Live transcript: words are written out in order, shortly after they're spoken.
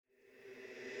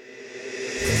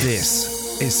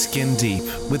This is Skin Deep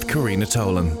with Karina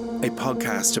Tolan, a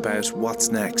podcast about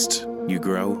what's next. You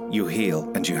grow, you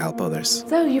heal, and you help others.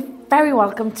 So you're very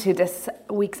welcome to this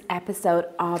week's episode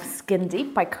of Skin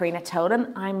Deep by Karina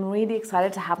Tolan. I'm really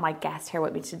excited to have my guest here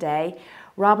with me today.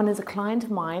 Robin is a client of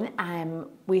mine.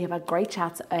 We have had great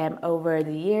chats over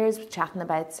the years, chatting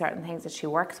about certain things that she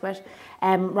works with.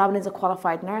 Robin is a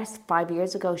qualified nurse. 5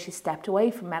 years ago, she stepped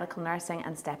away from medical nursing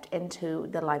and stepped into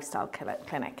the lifestyle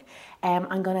clinic.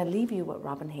 I'm going to leave you with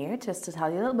Robin here just to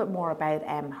tell you a little bit more about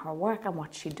her work and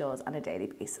what she does on a daily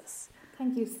basis.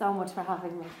 Thank you so much for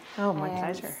having me. Oh, my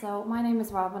pleasure. So my name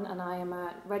is Robin and I am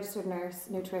a registered nurse,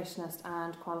 nutritionist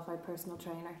and qualified personal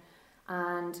trainer.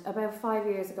 And about 5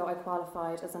 years ago I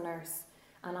qualified as a nurse,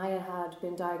 and I had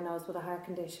been diagnosed with a heart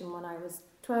condition when I was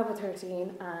 12 or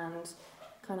 13, and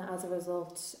kind of as a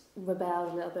result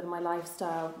rebelled a little bit. My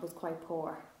lifestyle was quite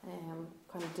poor,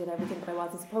 kind of did everything that I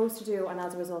wasn't supposed to do, and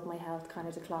as a result my health kind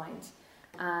of declined.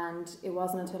 And it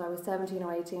wasn't until I was 17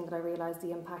 or 18 that I realised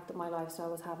the impact that my lifestyle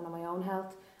was having on my own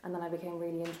health, and then I became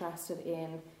really interested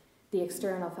in the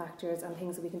external factors and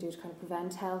things that we can do to kind of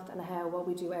prevent health, and how what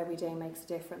we do every day makes a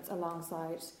difference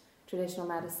alongside traditional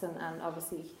medicine and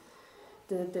obviously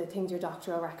the things your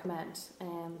doctor will recommend.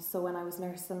 So when I was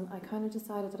nursing, I kind of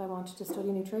decided that I wanted to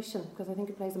study nutrition, because I think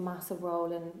it plays a massive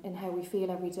role in how we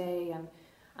feel every day,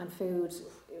 and food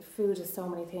is so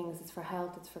many things. It's for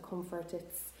health, it's for comfort,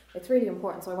 it's really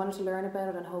important. So I wanted to learn about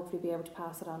it and hopefully be able to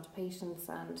pass it on to patients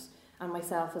and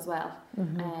myself as well.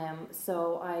 Mm-hmm.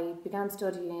 So I began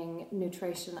studying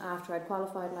nutrition after I'd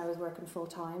qualified and I was working full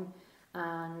time.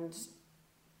 And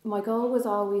my goal was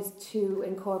always to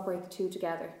incorporate the two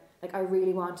together. Like, I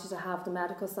really wanted to have the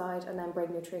medical side and then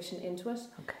bring nutrition into it.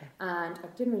 Okay. And I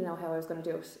didn't really know how I was going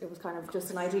to do it. It was kind of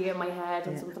just an idea in my head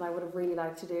and something I would have really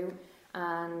liked to do.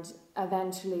 And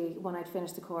eventually, when I'd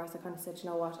finished the course, I kind of said, you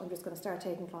know what, I'm just going to start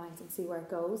taking clients and see where it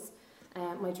goes.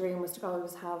 My dream was to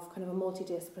always have kind of a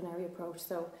multidisciplinary approach,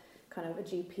 so kind of a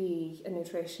GP, a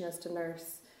nutritionist, a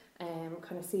nurse,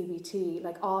 kind of CBT,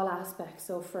 like all aspects.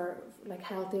 So for like,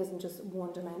 health isn't just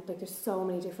one dimension, like there's so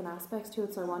many different aspects to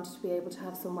it. So I wanted to be able to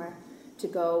have somewhere to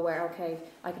go where, okay,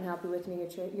 I can help you with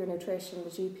your nutrition,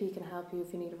 the GP can help you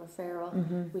if you need a referral,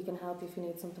 we can help you if you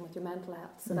need something with your mental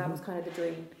health. So that was kind of the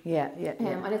dream.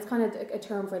 And it's kind of a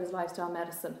term for it is lifestyle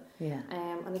medicine.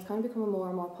 And it's kind of becoming more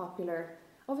and more popular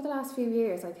over the last few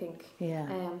years, I think.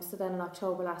 So then in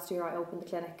October last year I opened the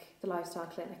clinic, the lifestyle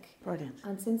clinic. Brilliant.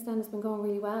 And since then it's been going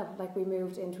really well. Like, we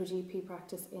moved into a GP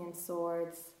practice in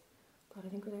Swords, I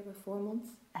think we're there about 4 months.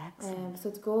 Excellent. So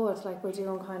it's good. Like, we're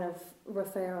doing kind of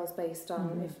referrals based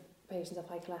on if patients have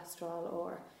high cholesterol,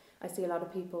 or I see a lot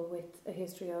of people with a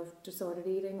history of disordered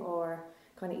eating or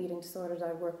kind of eating disorders.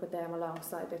 I work with them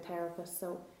alongside their therapist.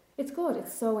 So it's good.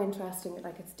 It's so interesting.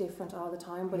 Like, it's different all the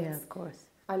time, but of course.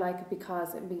 I like it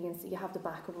because it means you have the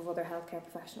backup of other healthcare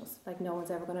professionals. Like, no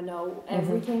one's ever going to know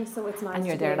everything, so it's nice. And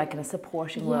you're there like in a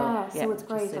supporting role. So it's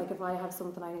great. Like, if I have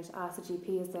something I need to ask, the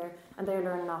GP is there, and they're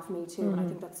learning off me too. And I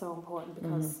think that's so important,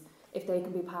 because if they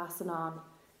can be passing on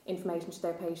information to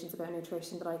their patients about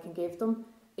nutrition that I can give them,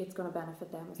 it's going to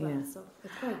benefit them as well. So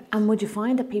it's great. And would you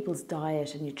find that people's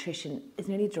diet and nutrition is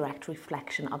nearly a direct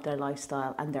reflection of their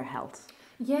lifestyle and their health?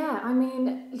 Yeah, I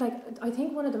mean, like, I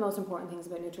think one of the most important things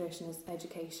about nutrition is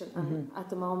education. And at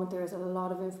the moment there's a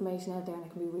lot of information out there, and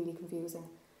it can be really confusing.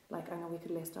 Like, I know we could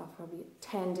list off probably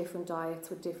 10 different diets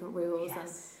with different rules, and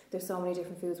there's so many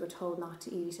different foods we're told not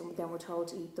to eat, and then we're told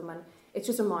to eat them, and it's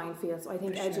just a minefield. So I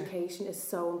think education is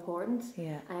so important.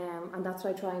 And that's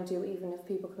what I try and do, even if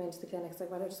people come into the clinics,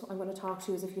 like, well, I'm going to talk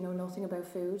to you as if you know nothing about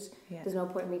food. There's no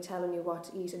point in me telling you what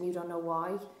to eat and you don't know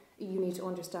why. You need to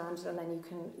understand it, and then you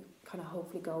can kind of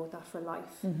hopefully go with that for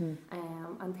life.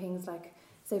 And things like,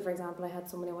 say for example, I had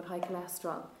someone in with high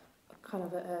cholesterol. Kind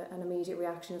of an immediate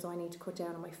reaction is, I need to cut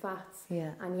down on my fats.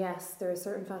 And yes, there are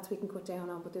certain fats we can cut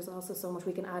down on, but there's also so much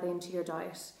we can add into your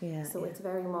diet. So it's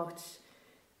very much,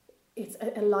 it's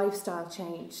a lifestyle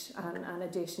change and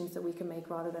additions that we can make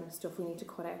rather than stuff we need to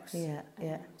cut out.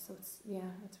 So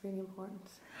it's really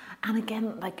important. And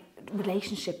again, like,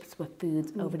 relationships with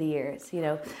foods over the years, you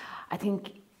know, I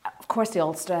think, of course, they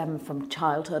all stem from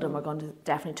childhood, and we're going to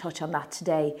definitely touch on that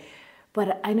today.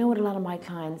 But I know with a lot of my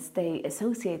clients, they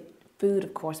associate food,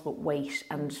 of course, with weight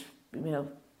and, you know,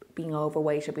 being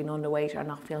overweight or being underweight or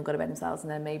not feeling good about themselves,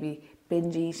 and then maybe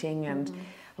binge eating and,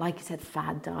 like you said,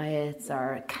 fad diets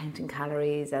or counting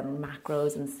calories and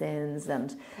macros and sins.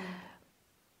 And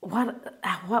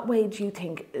what way do you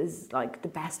think is like the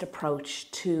best approach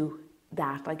to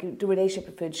that? Like, the relationship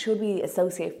with food, should we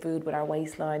associate food with our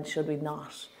waistline? Should we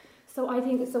not? So I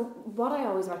think, so what I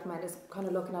always recommend is kind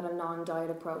of looking at a non-diet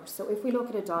approach. So if we look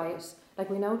at a diet, like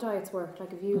we know diets work,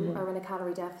 like if you are in a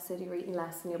calorie deficit, you're eating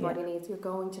less than your body needs, you're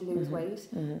going to lose weight.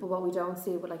 But what we don't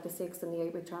see with like the 6 and the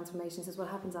 8 week transformations is what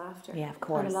happens after. Yeah, of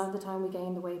course. And a lot of the time we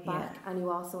gain the weight back, and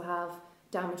you also have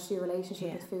damage to your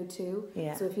relationship with food too.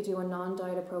 Yeah. So if you do a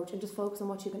non-diet approach and just focus on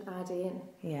what you can add in,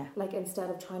 like instead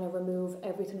of trying to remove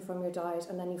everything from your diet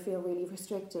and then you feel really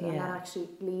restricted, and that actually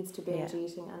leads to binge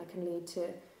eating, and it can lead to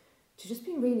just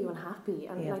being really unhappy.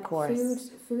 And like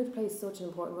food plays such an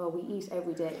important role. We eat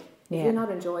every day. If you're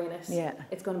not enjoying it,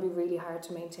 it's going to be really hard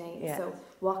to maintain. So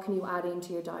what can you add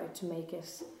into your diet to make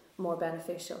it more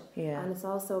beneficial? And it's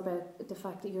also about the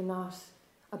fact that you're not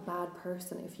a bad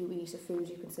person if you eat a food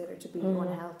you consider to be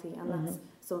unhealthy. And that's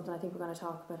something I think we're going to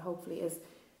talk about, hopefully, is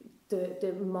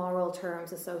the moral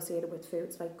terms associated with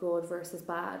foods, like good versus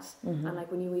bad. And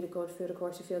like when you eat a good food, of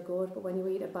course you feel good, but when you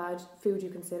eat a bad food you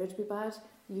consider to be bad,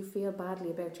 you feel badly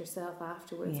about yourself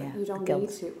afterwards. Like you don't need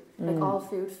to. Like all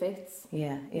food fits.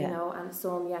 You know, and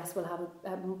some will have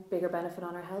a bigger benefit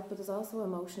on our health, but there's also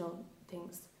emotional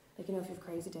things. Like, you know, if you have a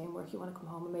crazy day in work, you want to come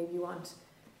home and maybe you want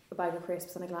a bag of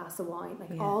crisps and a glass of wine.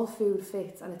 Like all food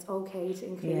fits, and it's okay to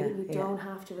include it. You don't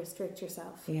have to restrict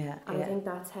yourself. And I think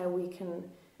that's how we can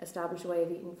establish a way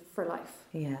of eating for life.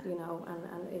 You know,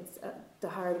 and it's the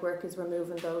hard work is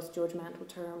removing those judgmental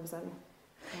terms. And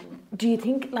do you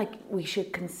think like we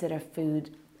should consider food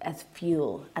as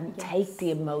fuel and take the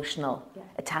emotional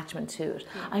attachment to it?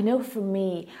 I know for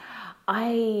me,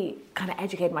 I kind of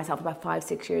educated myself about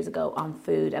 5-6 years ago on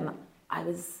food, and I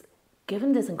was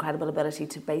given this incredible ability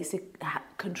to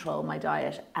control my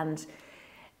diet, and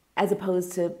as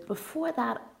opposed to before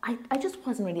that, I just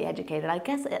wasn't really educated, I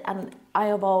guess. And I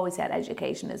have always said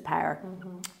education is power.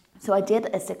 So I did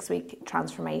a 6-week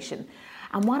transformation,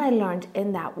 and what I learned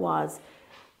in that was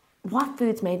what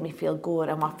foods made me feel good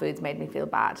and what foods made me feel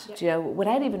bad. Do you know,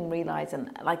 without even realising,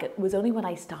 like it was only when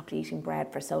I stopped eating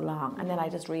bread for so long and then I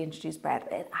just reintroduced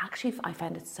bread, I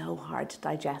found it so hard to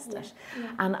digest it.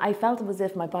 And I felt it was as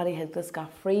if my body had just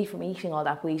got free from eating all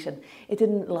that wheat, and it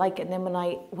didn't like it. And then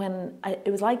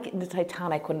it was like in the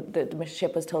Titanic when the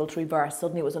ship was told to reverse,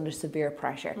 suddenly it was under severe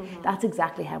pressure. That's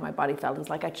exactly how my body felt. It was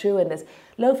like I threw in this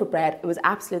loaf of bread. It was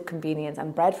absolute convenience,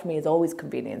 and bread for me is always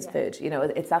convenience food. You know,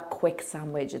 it's that quick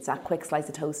sandwich, it's that quick slice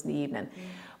of toast in the evening.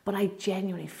 But I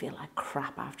genuinely feel like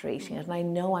crap after eating it, and I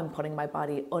know I'm putting my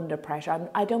body under pressure.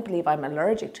 I don't believe I'm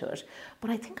allergic to it, but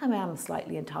I think I am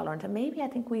slightly intolerant, and maybe I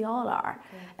think we all are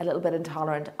a little bit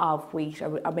intolerant of wheat,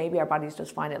 or maybe our bodies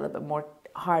just find it a little bit more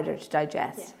harder to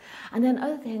digest. And then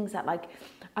other things that, like,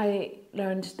 I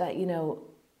learned that, you know,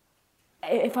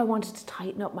 if I wanted to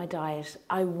tighten up my diet,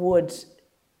 I would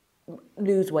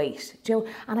lose weight. Do you know?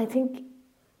 And I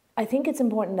think it's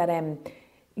important that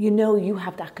you know you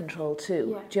have that control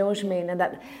too. Do you know what I mean? And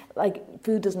that, like,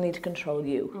 food doesn't need to control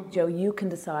you. Do you know, you can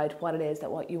decide what it is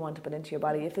what you want to put into your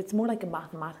body. If it's more like a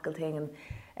mathematical thing, and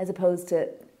as opposed to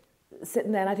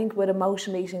sitting there, and I think with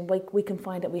emotional eating, like, we can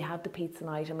find that we have the pizza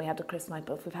night and we have the crisp night,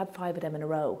 but if we've had 5 of them in a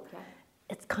row,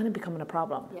 it's kind of becoming a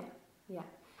problem.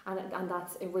 And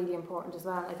that's really important as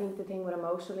well. I think the thing with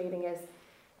emotional eating is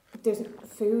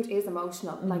food is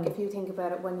emotional. Like, if you think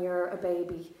about it, when you're a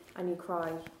baby and you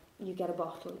cry, you get a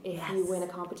bottle. If you win a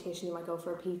competition, you might go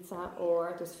for a pizza,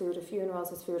 or there's food at funerals,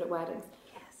 there's food at weddings.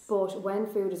 But when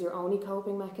food is your only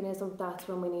coping mechanism, that's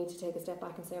when we need to take a step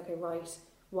back and say, okay, right,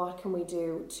 what can we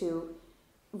do to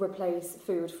replace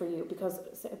food for you? Because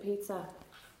a pizza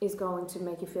is going to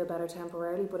make you feel better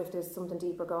temporarily, but if there's something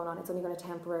deeper going on, it's only going to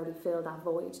temporarily fill that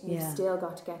void. You've still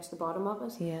got to get to the bottom of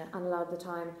it. And a lot of the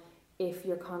time, if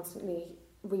you're constantly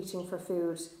reaching for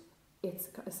food, it's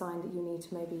a sign that you need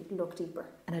to maybe look deeper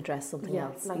and address something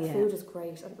else. Like, food is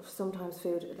great, and sometimes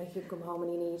food, like, you come home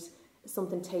and you need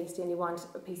something tasty and you want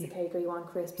a piece of cake or you want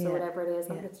crisps or whatever it is,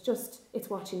 and it's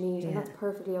what you need, and that's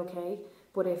perfectly okay.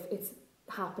 But if it's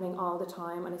happening all the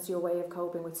time and it's your way of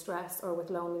coping with stress or with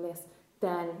loneliness,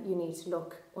 then you need to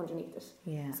look underneath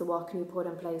it. So what can you put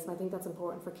in place? And I think that's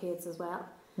important for kids as well.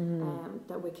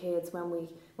 That with kids, when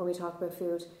we talk about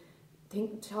food,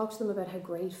 talk to them about how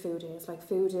great food is. Like,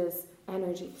 food is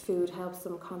energy. Food helps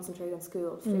them concentrate in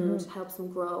school. Food helps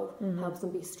them grow, helps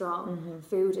them be strong.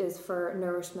 Food is for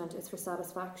nourishment, it's for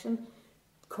satisfaction.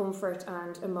 Comfort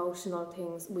and emotional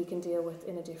things we can deal with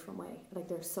in a different way. Like,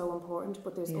 they're so important,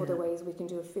 but there's other ways we can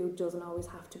do it. Food doesn't always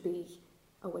have to be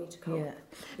a way to cope.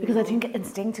 Because I think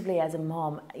instinctively as a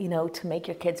mom, you know, to make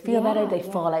your kids feel better, they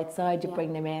fall outside, you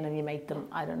bring them in and you make them,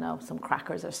 I don't know, some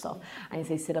crackers or stuff, and you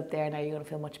say, sit up there, now you're going to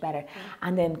feel much better.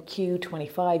 And then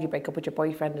Q25, you break up with your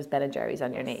boyfriend, there's Ben and Jerry's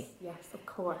on your knee. Yes, of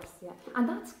course, And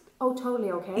that's oh,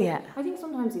 totally okay. Yeah. I think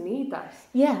sometimes you need that.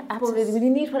 Yeah, absolutely. But you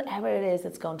need whatever it is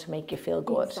that's going to make you feel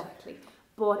good. Exactly.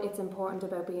 But it's important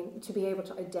about to be able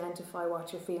to identify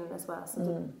what you're feeling as well.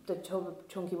 So the tub of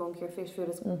Chunky Monkey or fish food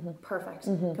is perfect.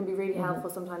 Can be really helpful.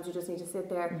 Sometimes you just need to sit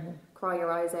there, cry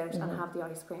your eyes out and have the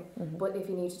ice cream. But if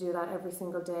you need to do that every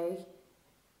single day,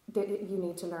 you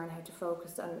need to learn how to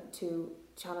focus and to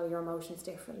channel your emotions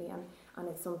differently. And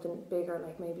it's something bigger,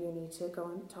 like maybe you need to go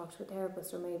and talk to a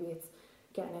therapist, or maybe it's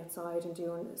getting outside and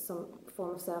doing some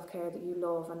form of self-care that you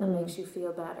love and that makes you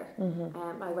feel better.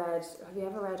 Have you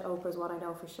ever read Oprah's What I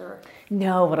Know for Sure?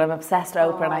 No, but I'm obsessed with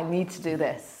Oprah and I need to do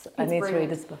this. I need to read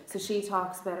this book. So she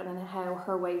talks about it and how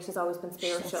her weight has always been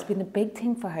spiritual. It's been a big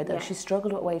thing for her though. She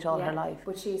struggled with weight all her life.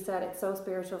 But she said it's so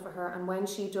spiritual for her, and when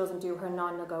she doesn't do her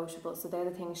non-negotiables, so they're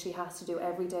the things she has to do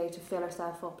every day to fill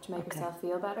herself up, to make herself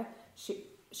feel better,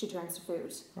 she turns to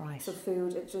food. Right. So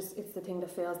food, it's the thing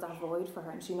that fills that void for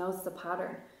her, and she knows it's a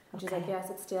pattern. And she's like, yes,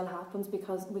 it still happens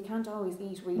because we can't always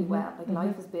eat really well. Like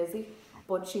life is busy,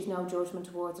 but she's no judgment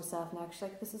towards herself now. She's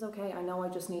like, this is okay. I know I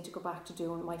just need to go back to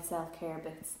doing my self-care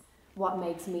bits. What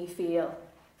makes me feel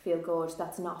good,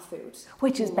 that's not food.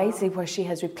 Which is basically where she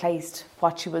has replaced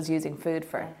what she was using food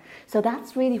for. So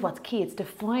that's really what's key. It's to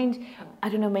find, I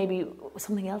don't know, maybe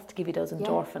something else to give you those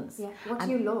endorphins. Yeah. What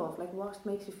do you love? Like what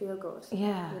makes you feel good?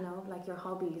 Yeah. You know, like your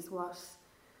hobbies.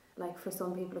 Like for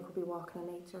some people it could be walking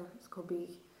in nature. It could be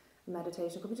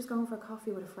meditation. It could be just going for a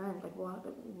coffee with a friend. Like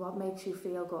what makes you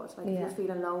feel good? Like if you're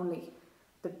feeling lonely,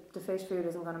 the fish food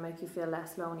isn't going to make you feel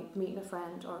less lonely. Meeting a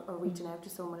friend or reaching out to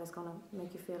someone is going to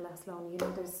make you feel less lonely. You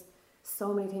know, there's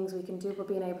so many things we can do, but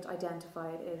being able to identify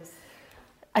it is...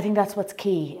 I think that's what's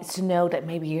key, is to know that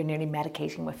maybe you're nearly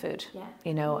medicating with food,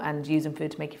 you know, and using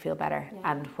food to make you feel better,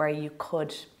 and where you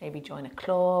could maybe join a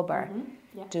club or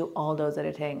do all those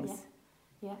other things.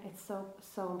 Yeah, it's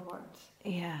so important.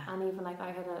 Yeah. And even like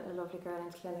I had a lovely girl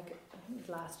in clinic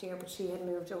last year, but she had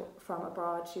moved from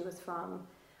abroad. She was from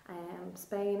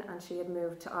Spain, and she had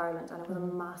moved to Ireland, and it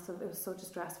was it was such a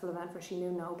stressful event where she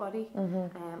knew nobody.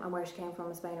 And where she came from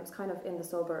in Spain, it was kind of in the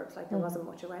suburbs, like there wasn't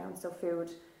much around, so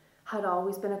food had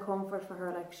always been a comfort for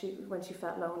her. Like when she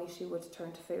felt lonely, she would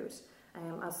turn to food,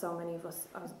 as so many of us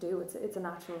do. It's a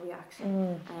natural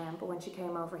reaction. But when she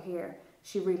came over here,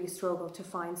 she really struggled to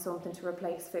find something to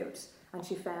replace food, and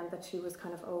she found that she was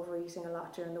kind of overeating a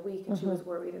lot during the week, and she was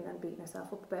worried and then beating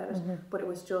herself up about it. But it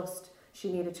was just,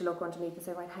 she needed to look underneath and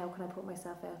say, right, how can I put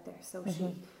myself out there? So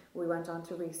we went on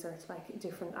to research like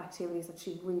different activities that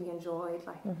she really enjoyed.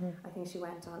 Like I think she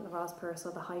went on the Ross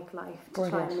Purcell, the Hike Life, to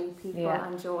try and meet people,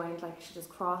 and joined, like she does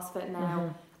CrossFit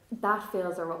now. That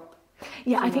fills her up.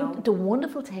 Yeah, I think the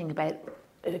wonderful thing about,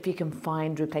 if you can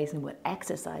find replacing with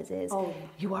exercise, is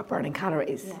you are burning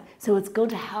calories. So it's going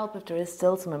to help if there is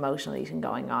still some emotional eating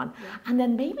going on. And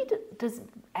then maybe does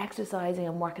exercising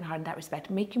and working hard in that respect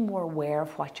make you more aware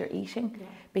of what you're eating,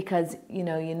 because you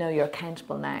know you're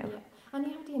accountable now. And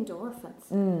you have the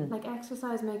endorphins. Like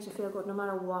exercise makes you feel good no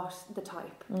matter what the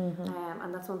type.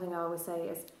 And that's one thing I always say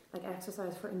is like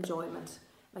exercise for enjoyment.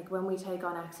 Like when we take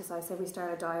on exercise, say we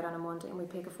start a diet on a Monday and we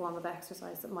pick a form of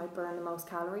exercise that might burn the most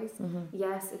calories,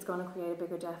 yes, it's going to create a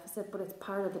bigger deficit, but it's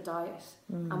part of the diet.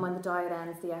 And when the diet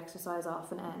ends, the exercise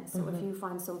often ends. So if you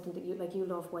find something that you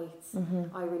love weights,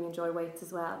 I really enjoy weights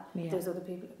as well. There's other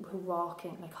people who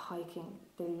walking, like hiking,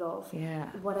 they love.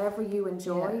 Whatever you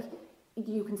enjoy,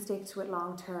 you can stick to it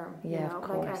long term. You know, of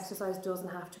course. like exercise doesn't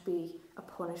have to be a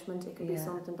punishment. It can be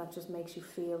something that just makes you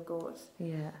feel good.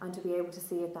 And to be able to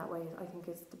see it that way, I think,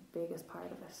 is the biggest part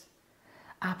of it.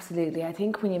 Absolutely. I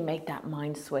think when you make that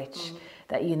mind switch,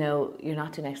 that you're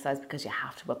not doing exercise because you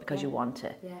have to, but because you want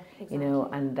to. Exactly.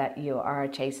 And that you are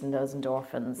chasing those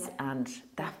endorphins and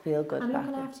that feel good and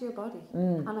factor. looking after your body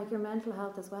and like your mental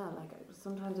health as well. Like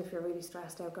sometimes if you're really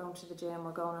stressed out, going to the gym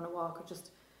or going on a walk or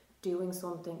just doing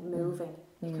something, moving,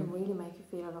 it can really make you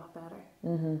feel a lot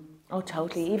better. Oh,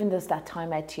 totally. Even just that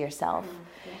time out to yourself.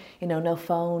 No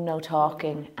phone, no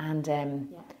talking. And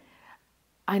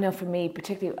I know for me,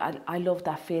 particularly, I love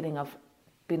that feeling of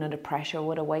being under pressure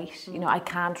with a weight. I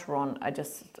can't run. I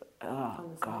just,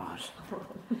 oh God.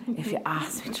 If you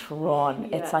ask me to run,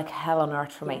 it's like hell on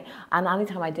earth for me. And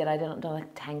anytime I did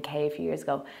like 10K a few years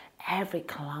ago, every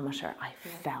kilometre I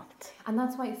felt. And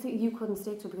that's why you couldn't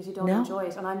stick to it because you don't enjoy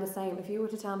it. And I'm the same. If you were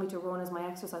to tell me to run as my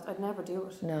exercise, I'd never do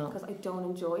it. No. Because I don't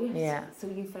enjoy it. So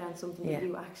you found something that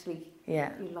you actually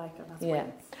you like, and that's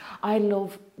weights. I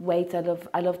love weights.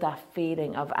 I love that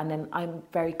feeling of, and then I'm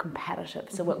very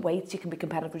competitive. So with weights, you can be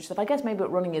competitive with yourself. I guess maybe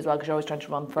with running as well, because you're always trying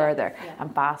to run further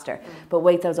and faster. But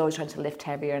weights, I was always trying to lift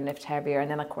heavier. And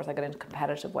then of course I got into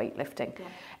competitive weightlifting.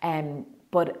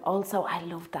 But also I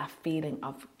love that feeling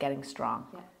of getting strong.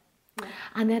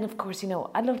 And then, of course,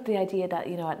 I loved the idea that,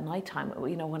 at night time,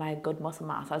 when I had good muscle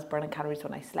mass, I was burning calories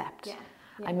when I slept. Yeah.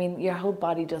 I mean, your whole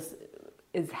body just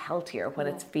is healthier when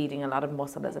it's feeding a lot of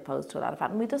muscle as opposed to a lot of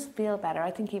fat. And we just feel better.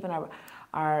 I think even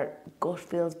our gut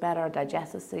feels better, our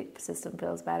digestive system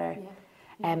feels better.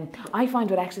 I find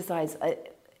with exercise,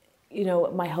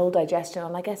 my whole digestion,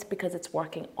 and I guess because it's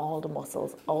working all the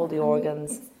muscles, all the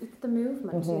organs. It's the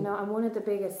movement, and one of the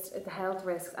biggest health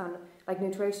risks, and like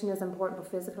nutrition is important, but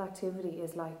physical activity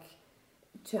is like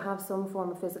to have some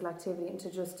form of physical activity and to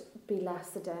just be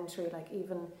less sedentary, like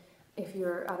even if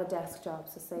you're at a desk job,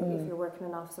 so say if you're working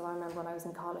in an office. So I remember when I was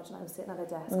in college and I was sitting at a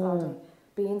desk all day,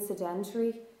 being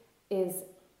sedentary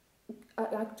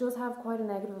does have quite a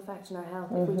negative effect on our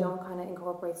health if we don't kind of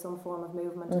incorporate some form of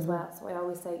movement as well. So I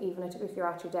always say, even if you're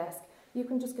at your desk, you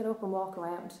can just get up and walk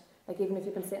around. Like even if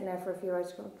you've been sitting there for a few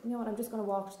hours, you go, you know what, I'm just going to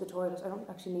walk to the toilet. I don't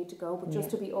actually need to go, but just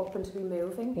to be up and to be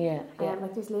moving.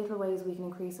 Like there's little ways we can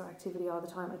increase our activity all the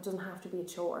time. It doesn't have to be a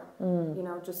chore, and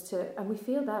we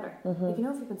feel better. Like, if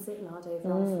you've been sitting all day, if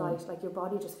you're on a flight, like your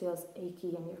body just feels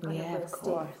achy and you're kind of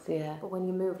real stiff. But when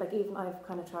you move, like even I've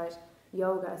kind of tried,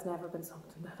 yoga has never been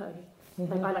something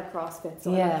that I like CrossFit,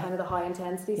 so I like kind of the high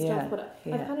intensity stuff, but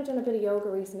I've kind of done a bit of yoga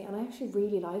recently and I actually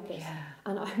really like it.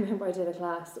 And I remember I did a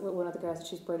class with one of the girls and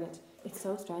she's brilliant. It's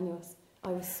so strenuous. I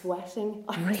was sweating,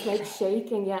 I was like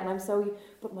shaking, and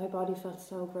but my body felt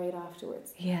so great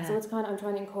afterwards. So it's kind of, I'm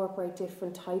trying to incorporate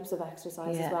different types of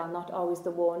exercise as well, not always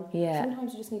the one.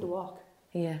 Sometimes you just need to walk.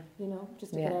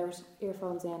 Just to get out,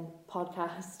 earphones in,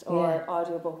 podcast or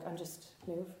audiobook and just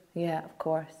move. Of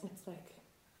course. It's like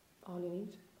all you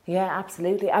need. Yeah,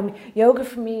 absolutely. I mean, yoga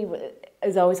for me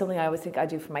is always something I always think I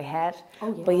do for my head.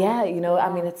 But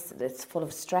I mean, it's full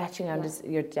of stretching and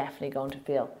you're definitely going to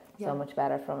feel so much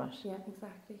better from it. Yeah,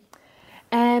 exactly.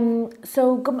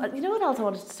 So, you know what else I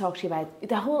wanted to talk to you about?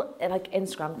 The whole, like,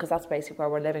 Instagram, because that's basically where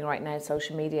we're living right now,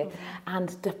 social media, and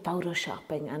the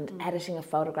photoshopping and editing of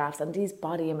photographs and these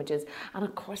body images. And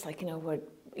of course, like,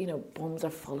 bums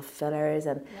are full of fillers.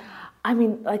 And I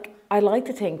mean, like, I like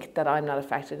to think that I'm not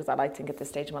affected because I like to think at this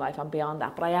stage of my life I'm beyond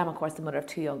that. But I am, of course, the mother of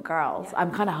 2 young girls.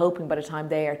 I'm kind of hoping by the time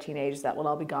they are teenagers that we'll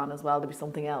all be gone as well. There'll be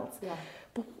something else.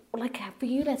 But like for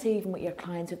you, let's say even with your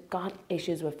clients who've got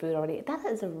issues with food already, that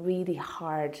is a really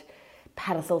hard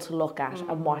pedestal to look at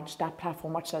and watch that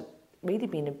platform, watch that really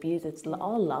being abused. It's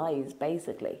all lies,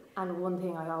 basically. And one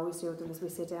thing I always do with them is we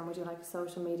sit down, we do like a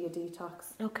social media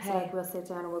detox. Okay. So like we'll sit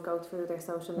down and we'll go through their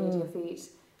social media feed,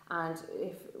 and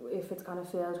if it's kind of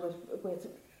filled with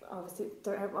obviously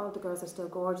all the girls are still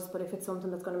gorgeous, but if it's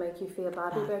something that's going to make you feel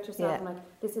badly about yourself and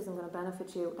like this isn't going to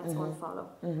benefit you, let's unfollow.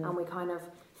 And we kind of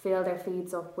fill their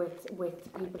feeds up with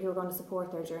people who are going to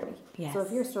support their journey. So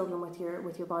if you're struggling with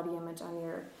your body image and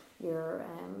your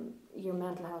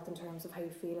mental health in terms of how you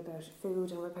feel about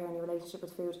food and repairing your relationship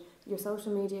with food, your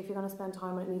social media, if you're going to spend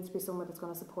time on it, needs to be somewhere that's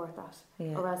going to support that,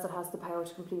 or else it has the power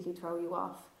to completely throw you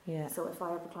off. So if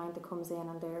I have a client that comes in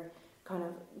and they're kind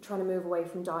of trying to move away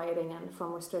from dieting and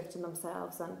from restricting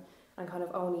themselves and kind of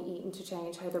only eating to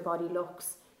change how their body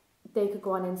looks, they could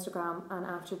go on Instagram and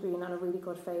after being on a really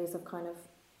good phase of kind of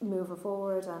moving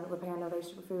forward and repairing their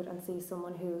relationship with food and see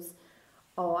someone who's,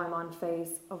 I'm on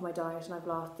phase of my diet and I've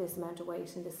lost this amount of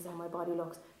weight and this is how my body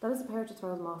looks, that is a power to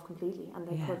throw them off completely, and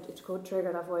it could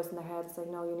trigger that voice in their head to say,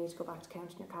 no, you need to go back to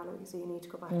counting your calories, or you need to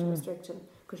go back to restriction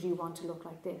because you want to look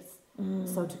like this.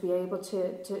 So to be able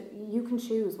to you can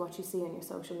choose what you see on your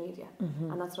social media,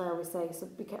 and that's what I always say. So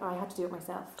I had to do it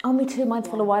myself. Oh, me too. Mine's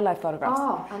full of wildlife photographs.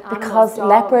 And because animals,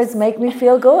 leopards make me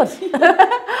feel good.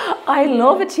 I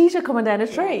love a cheetah coming down a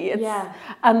tree.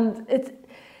 And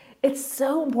it's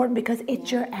so important because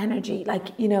it's your energy.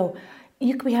 Like,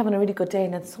 you could be having a really good day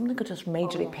and then something could just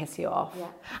majorly piss you off.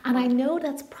 And I know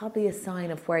that's probably a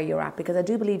sign of where you're at, because I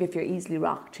do believe if you're easily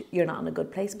rocked, you're not in a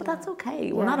good place, but that's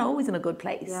okay. We're not always in a good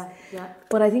place.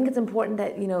 But I think it's important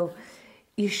that,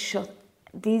 you shut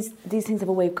these things have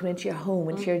a way of coming into your home,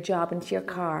 into your job, into your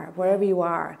car, wherever you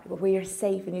are, where you're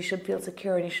safe and you should feel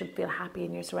secure and you should feel happy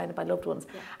and you're surrounded by loved ones.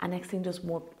 And next thing, just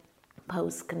more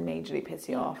posts can majorly piss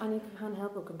you off. And you can't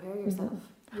help but compare yourself.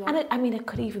 And it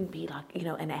could even be like,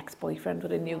 an ex-boyfriend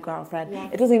with a new girlfriend.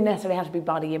 It doesn't even necessarily have to be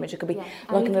body image. It could be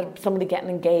looking at somebody getting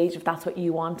engaged if that's what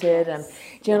you wanted. And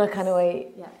that kind of way.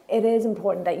 It is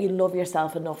important that you love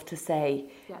yourself enough to say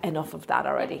enough of that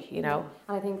already, And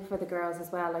I think for the girls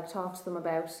as well, like talk to them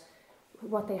about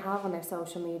what they have on their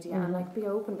social media and like be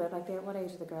open about what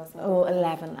age are the girls now?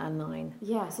 11 and 9.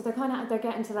 So they're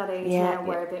getting to that age now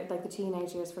where like the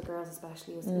teenage years for girls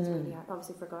especially is really hard.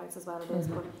 Obviously for guys as well it is,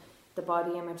 but the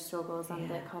body image struggles and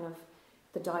the kind of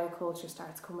the diet culture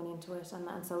starts coming into it,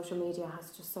 and social media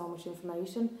has just so much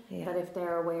information that if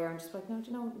they're aware and just like, no,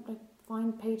 do you know, like,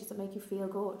 find pages that make you feel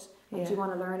good. Like, do you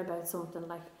want to learn about something?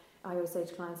 Like, I always say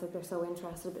to clients, like, they're so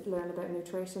interested to learn about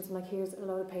nutrition. So, like, here's a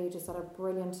load of pages that are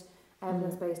brilliant,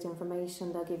 evidence-based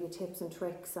information. They'll give you tips and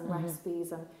tricks and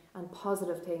recipes and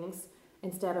positive things,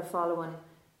 instead of following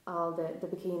all the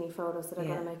bikini photos that are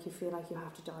going to make you feel like you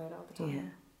have to diet all the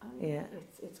time.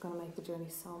 It's going to make the journey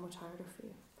so much harder for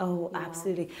you. Oh,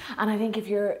 absolutely. And I think if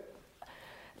you're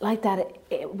like that,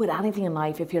 with anything in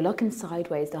life, if you're looking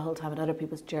sideways the whole time at other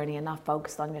people's journey and not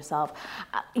focused on yourself,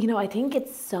 you know, I think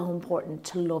it's so important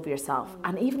to love yourself.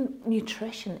 And even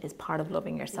nutrition is part of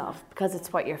loving yourself, because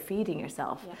it's what you're feeding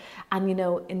yourself. And, you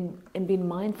know, in being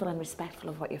mindful and respectful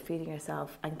of what you're feeding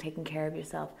yourself and taking care of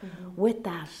yourself, with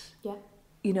that,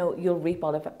 you know, you'll reap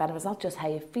all the benefits, not just how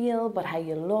you feel, but how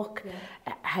you look,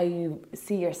 how you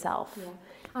see yourself.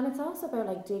 And it's also about,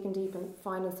 like, digging deep and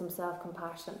finding some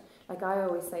self-compassion. Like, I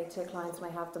always say to clients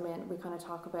when I have them in, we kind of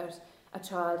talk about a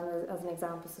child as an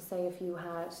example. So say if you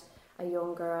had a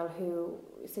young girl who,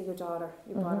 say your daughter,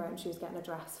 you brought her out and she was getting a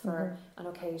dress for an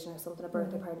occasion or something, a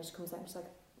birthday party, she comes out and she's like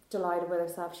delighted with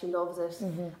herself, she loves it,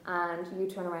 and you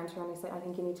turn around to her and you say, I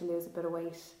think you need to lose a bit of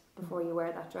weight before you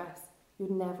wear that dress.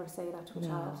 You'd never say that to a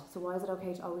child. So why is it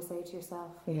okay to always say it to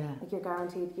yourself? Like, you're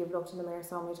guaranteed, you've looked in the mirror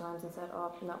so many times and said,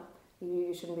 oh no,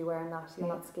 you shouldn't be wearing that, you're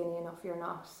not skinny enough, you're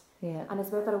not. And it's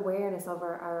about that awareness of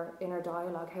our inner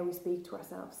dialogue, how we speak to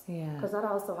ourselves. Because that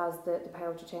also has the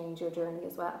power to change your journey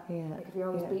as well. Like, if you're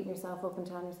always beating yourself up and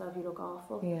telling yourself you look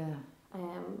awful,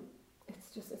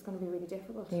 it's going to be really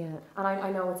difficult. And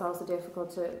I know it's also difficult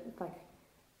to, like,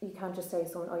 you can't just say to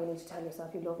someone, oh, you need to tell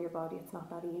yourself you love your body. It's not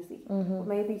that easy. But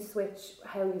maybe switch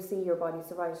how you see your body.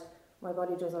 So, right, my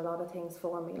body does a lot of things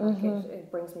for me. Like, it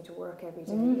brings me to work every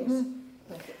day.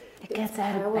 It gets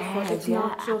out of bed. It's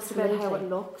not just about how it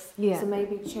looks. So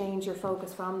maybe change your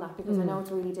focus from that, because I know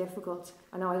it's really difficult.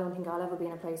 I don't think I'll ever be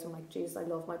in a place where I'm like, geez, I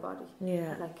love my body.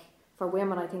 Like, for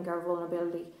women, I think our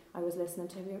vulnerability, I was listening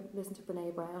to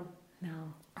Brene Brown.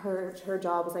 Her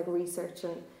job was like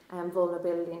researching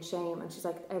vulnerability and shame, and she's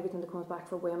like, everything that comes back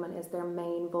for women is their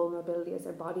main vulnerability is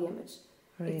their body image.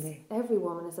 Really? Every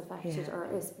woman is affected or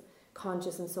is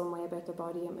conscious in some way about their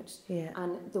body image.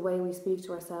 And the way we speak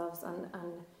to ourselves and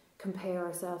compare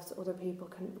ourselves to other people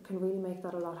can really make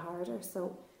that a lot harder.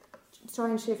 So try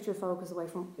and shift your focus away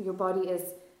from, your body is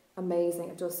amazing,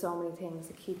 it does so many things,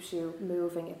 it keeps you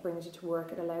moving, it brings you to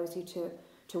work, it allows you to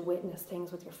witness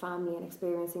things with your family and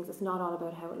experience things. It's not all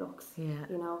about how it looks. You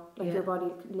know, like your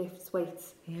body lifts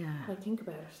weights. Like, think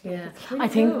about it. Like, I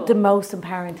think the most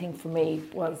empowering thing for me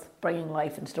was bringing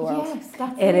life into the world.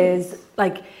 That's it is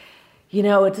like, you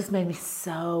know, it just made me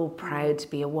so proud to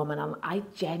be a woman, and I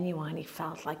genuinely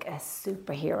felt like a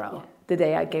superhero the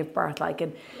day I gave birth. Like,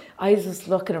 and I was just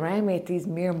looking around me at these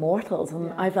mere mortals,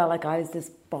 and I felt like I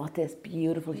was brought this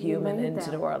beautiful human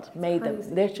into the world, made them,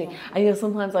 literally. And, you know,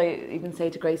 sometimes I even say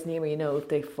to Grace and Emer, you know, if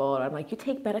they fall, I'm like, you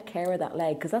take better care of that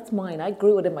leg, because that's mine. I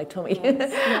grew it in my tummy.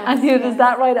 And, you know, there's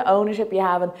that right of ownership you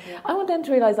have. And I want them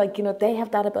to realise, like, you know, they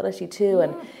have that ability too.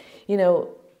 And, you know,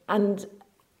 and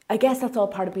I guess that's all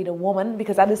part of being a woman,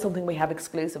 because that is something we have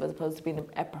exclusive as opposed to being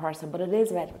a person. But it is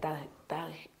about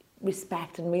that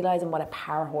respect and realising what a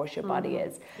power horse your body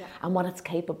is and what it's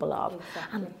capable of.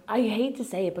 And I hate to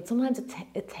say it, but sometimes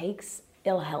it takes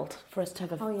ill health for us to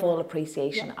have a full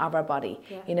appreciation of our body.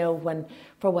 You know, when,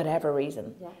 for whatever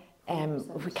reason,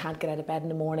 if we can't get out of bed in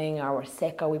the morning, or we're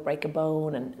sick, or we break a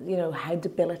bone, and, you know, how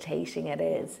debilitating it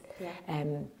is.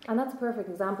 And that's a perfect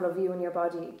example of you and your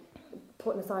body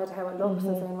putting aside how it looks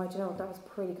and saying, right, you know, that was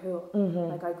pretty cool.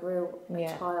 Like, I grew a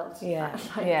child.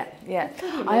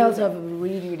 I also have a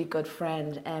really, really good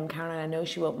friend, Karen. I know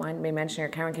she won't mind me mentioning her.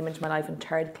 Karen came into my life in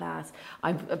 3rd class.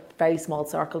 I'm a very small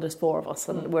circle. There's 4 of us,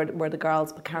 and we're the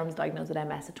girls. But Karen was diagnosed with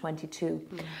MS at 22,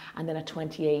 and then at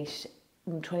 28,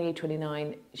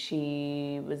 29,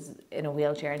 she was in a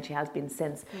wheelchair, and she has been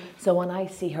since. So when I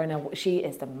see her now, she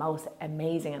is the most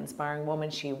amazing, inspiring woman.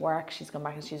 She works, she's gone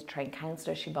back and she's a trained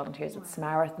counsellor, she volunteers with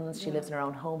Samaritans, she lives in her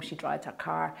own home, she drives her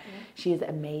car. She is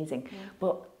amazing.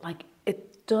 But, like,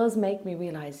 it does make me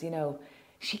realise, you know,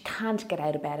 she can't get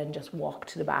out of bed and just walk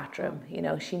to the bathroom. You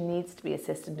know, she needs to be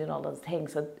assisted in all those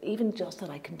things. So even just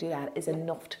that I can do that is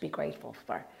enough to be grateful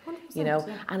for, you know.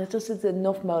 And it just is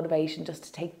enough motivation just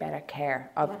to take better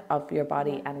care of your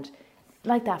body and,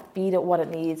 like that, feed it what it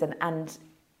needs. And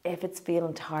if it's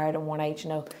feeling tired and worn out, you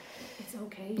know, it's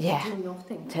okay to do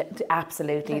nothing.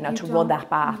 Absolutely, like, you know, to run that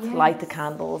bath, light the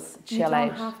candles, chill out. You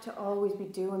don't have to always be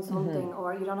doing something,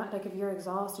 or you don't have, like, if you're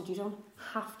exhausted, you don't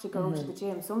have to go to the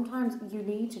gym. Sometimes you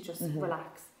need to just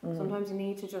relax. Sometimes you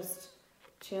need to just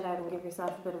chill out and give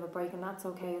yourself a bit of a break, and that's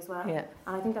okay as well. Yeah.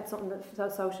 And I think that's something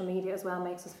that social media as well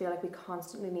makes us feel like we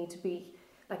constantly need to be,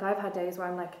 like I've had days where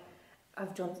I'm like,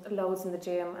 I've done loads in the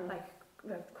gym and like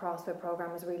the CrossFit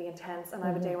program is really intense, and I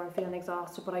have a day where I'm feeling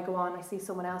exhausted, but I go on, I see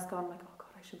someone else going, like, oh God,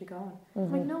 I should be going.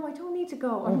 I'm like, no, I don't need to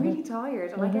go. I'm really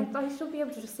tired, and I should be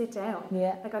able to just sit down.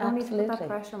 Yeah, like I don't need to put that absolutely.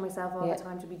 pressure on myself all the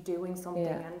time to be doing something.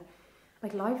 Yeah. And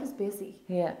like life is busy.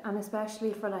 Yeah. And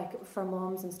especially for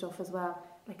mums and stuff as well.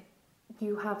 Like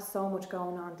you have so much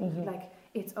going on. That like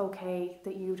it's okay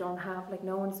that you don't have, like,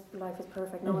 no one's life is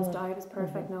perfect. No one's diet is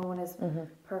perfect. No one is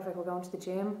perfect. We're going to the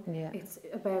gym. Yeah. It's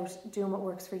about doing what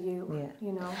works for you. Yeah.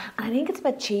 You know. And I think it's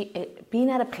about being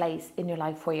at a place in your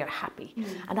life where you're happy,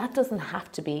 and that doesn't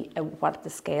have to be what the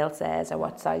scale says or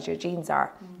what size your jeans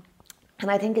are.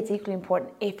 And I think it's equally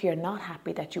important, if you're not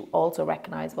happy, that you also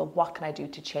recognise, well, what can I do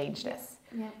to change this?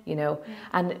 Yeah. You know,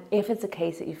 and if it's a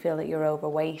case that you feel that you're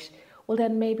overweight, well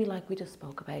then maybe, like we just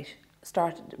spoke about,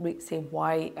 start seeing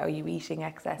why are you eating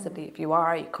excessively. If you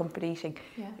are you comfort eating,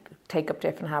 take up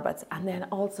different habits. And then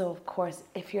also, of course,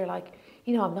 if you're like,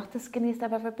 you know, I'm not the skinniest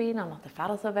I've ever been, I'm not the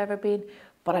fattest I've ever been,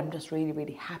 but I'm just really,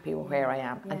 really happy with where I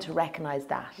am, and to recognise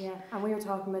that. Yeah, and we were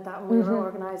talking about that when we were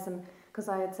organising, because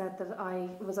I had said that I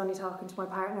was only talking to my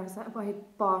partner. I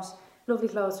had bought lovely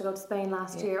clothes to go to Spain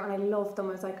last year, and I loved them.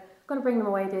 I was like, I'm going to bring them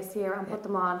away this year and put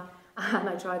them on. And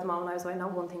I tried them on, and I was like,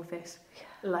 not one thing fit.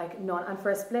 Like, none. And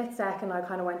for a split second, I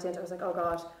kind of went into it. I was like, oh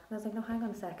God. And I was like, no, hang on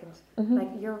a second. Like,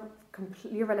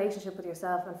 your relationship with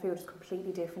yourself and food is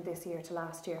completely different this year to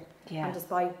last year. Yeah. And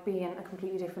despite being a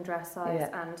completely different dress size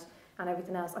and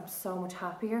everything else, I'm so much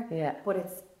happier. Yeah. But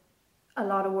it's a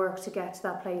lot of work to get to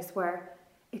that place where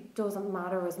it doesn't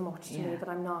matter as much to me that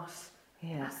I'm not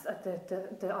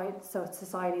at so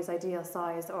society's ideal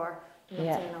size, or you know,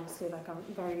 saying obviously, like, I'm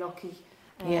very lucky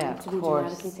to be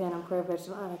genetically thin. I'm privileged,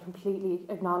 and I completely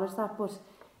acknowledge that. But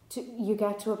you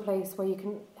get to a place where you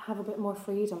can have a bit more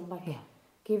freedom, like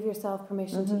give yourself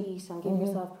permission to eat, and give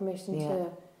yourself permission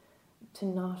to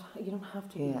not, you don't have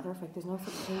to be perfect. There's no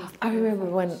such thing as perfect. I remember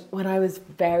when I was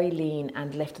very lean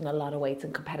and lifting a lot of weights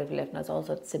and competitive lifting. I was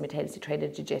also simultaneously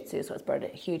trained jiu-jitsu, so I was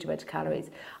burning a huge amount of calories.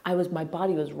 my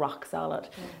body was rock solid.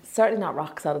 Certainly not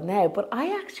rock solid now, but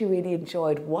I actually really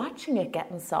enjoyed watching it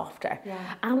getting softer.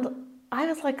 And I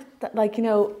was like, you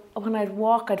know, when I'd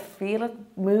walk, I'd feel it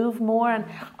move more, and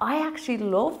I actually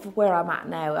love where I'm at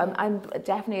now. I'm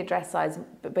definitely a dress size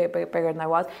bigger than I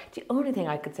was. The only thing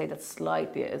I could say that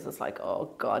slightly is just like, oh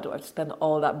God, do I have to spend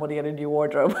all that money on a new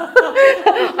wardrobe?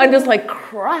 I'm just like,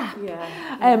 crap.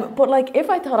 But like, if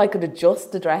I thought I could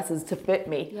adjust the dresses to fit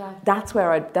me, that's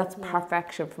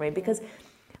perfection for me, because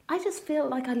I just feel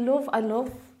like I love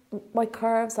my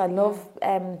curves. I love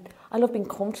being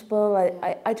comfortable.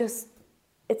 I just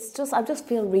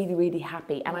feel really, really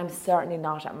happy, and I'm certainly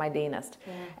not at my leanest.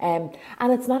 And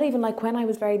it's not even like when I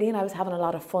was very lean, I was having a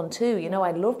lot of fun too. You know,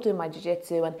 I loved doing my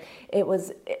jiu-jitsu, and it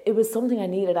was something I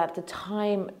needed at the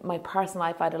time. My personal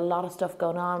life, I had a lot of stuff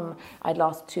going on. I'd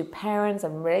lost 2 parents,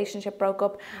 and relationship broke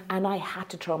up, and I had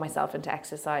to throw myself into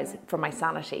exercise for my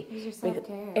sanity. It was your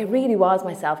self-care. It really was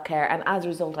my self-care, and as a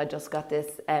result, I just got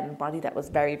this body that was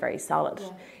very, very solid.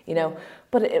 You know,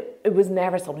 but it was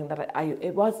never something that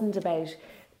it wasn't about.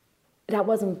 That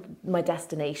wasn't my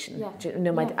destination. You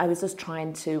know, I was just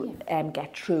trying to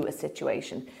get through a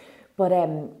situation. But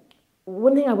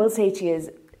one thing I will say to you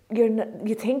is,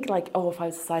 you think like, oh, if I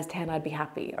was a size 10, I'd be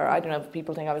happy. Or I don't know, if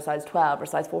people think I was size 12 or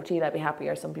size 14, I'd be happy.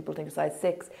 Or some people think a size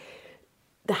 6.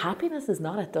 The happiness is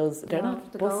not at those, they're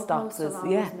not bus stops.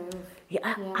 Absolutely.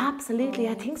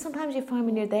 I think sometimes you find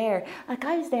when you're there, like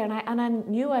I was there, and I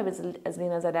knew I was as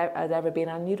lean as I'd ever been.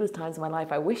 I knew there was times in my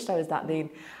life I wished I was that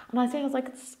lean, and I was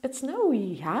like, it's no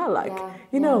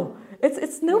you know,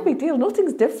 it's no big deal.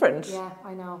 Nothing's different.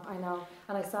 I know.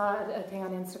 And I saw a thing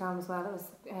on Instagram as well. It was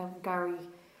Gary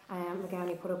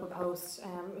McGowney put up a post.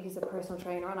 He's a personal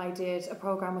trainer, and I did a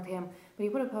program with him. But he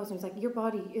put up a post, and he was like, "Your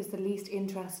body is the least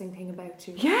interesting thing about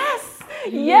you." Yes,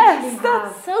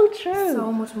 that's so true. So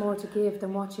much more to give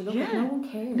than what you look like. No one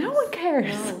cares. No one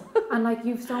cares. No. And like,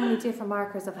 you've so many different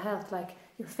markers of health, like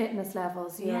your fitness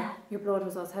levels, your blood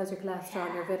results, how's your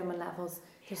cholesterol, your vitamin levels.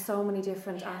 There's so many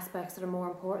different aspects that are more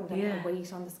important than the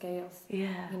weight on the scales. You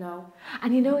know.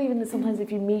 And you know, even sometimes if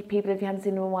you meet people, if you haven't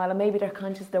seen them in a while, and maybe they're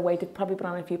conscious of their weight, they've probably put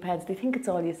on a few pounds, they think it's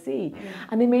all you see.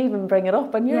 And they may even bring it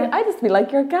up, and I just feel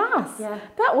like, you're gas.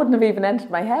 That wouldn't have even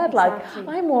entered my head. Exactly.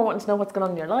 Like, I'm more wanting to know what's going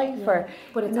on in your life.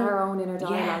 But it's our own inner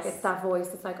dialogue. It's that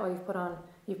voice. It's like, oh, you've put on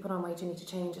weight, you need to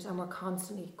change it. And we're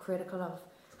constantly critical of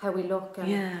how we look,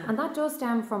 and that does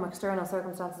stem from external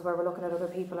circumstances where we're looking at other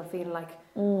people and feeling like,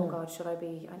 oh God, should I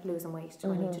be losing weight?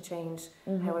 Do I need to change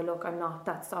how I look? I'm not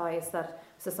that size that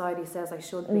society says I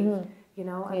should be, you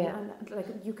know, and like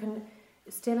you can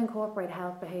still incorporate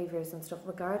health behaviours and stuff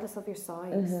regardless of your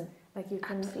size. Like you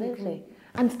can absolutely,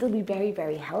 and still be very,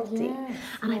 very healthy.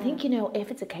 And I think, you know, if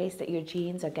it's a case that your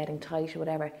jeans are getting tight or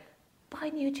whatever, buy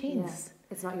new jeans.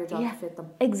 It's not your job to fit them.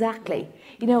 Exactly.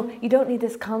 You know, you don't need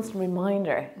this constant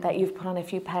reminder that you've put on a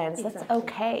few pounds. That's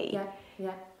okay.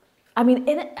 Yeah. I mean,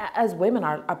 as women,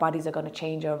 our bodies are going to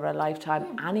change over a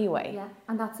lifetime anyway. Yeah,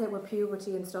 and that's it with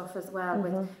puberty and stuff as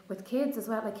well. With kids as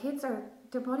well. Like kids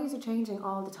their bodies are changing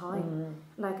all the time.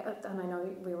 Like, and I know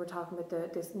we were talking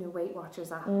about this new Weight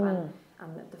Watchers app and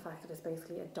the fact that it's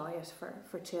basically a diet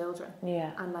for children.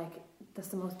 Yeah. And like, that's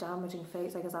the most damaging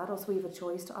phase. Like as adults, we have a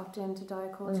choice to opt into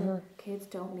diet culture. Kids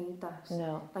don't need that.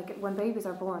 No. Like when babies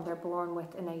are born, they're born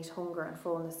with innate hunger and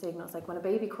fullness signals. Like when a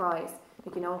baby cries,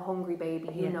 like, you know, a hungry baby,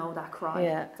 you know that cry.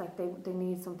 Yeah. It's like they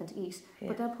need something to eat.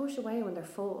 But they'll push away when they're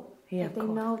full. Yeah, like they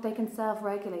know they can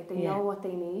self-regulate. They know what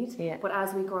they need. Yeah. But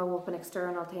as we grow up and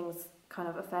external things kind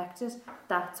of affect it,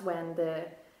 that's when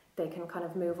they can kind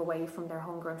of move away from their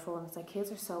hunger and fullness. Like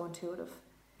kids are so intuitive.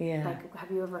 Yeah. Like,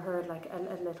 have you ever heard like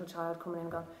a little child coming in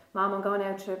and going, Mom, I'm going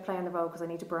out to play on the road because I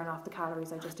need to burn off the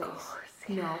calories I just ate.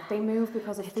 You know, they move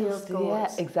because it feels good. Yeah,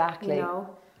 exactly. You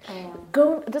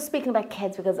know? Just speaking about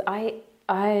kids, because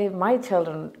my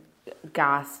children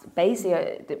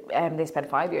basically they spent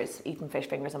 5 years eating fish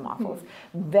fingers and waffles.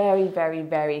 Very, very,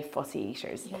 very fussy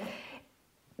eaters. Yeah.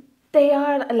 They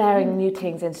are allowing new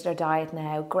things into their diet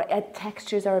now.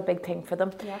 Textures are a big thing for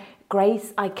them. Yeah.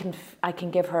 Grace, I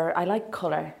can give her. I like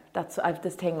colour. I've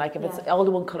this thing like if it's all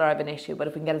the one colour, I have an issue. But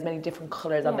if we can get as many different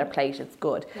colours on their plate, it's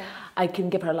good. Yeah. I can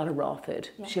give her a lot of raw food.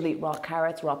 Yeah. She'll eat raw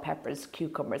carrots, raw peppers,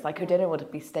 cucumbers. Like her dinner would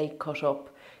be steak cut up.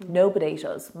 No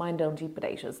potatoes. Mine don't eat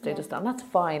potatoes. They just don't. And that's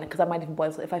fine because I might even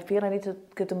boil. If I feel I need to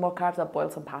give them more carbs, I'll boil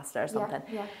some pasta or something.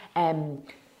 Yeah.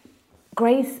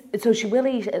 Grace, so she will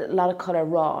eat a lot of colour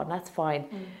raw, and that's fine.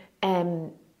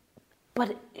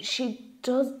 But she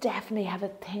does definitely have a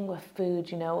thing with food,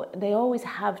 you know. They always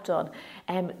have done.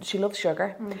 She loves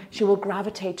sugar. She will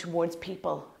gravitate towards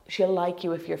people. She'll like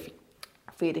you if you're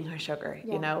feeding her sugar,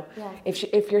 you know. Yeah.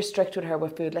 If you're strict with her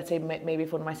with food, let's say maybe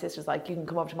if one of my sisters like, you can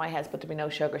come up to my house but there'll be no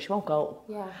sugar, she won't go.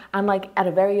 Yeah. And like at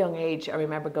a very young age, I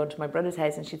remember going to my brother's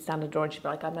house and she'd stand at the door and she'd be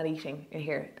like, I'm not eating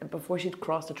here. And before she'd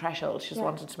cross the threshold, she just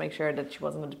wanted to make sure that she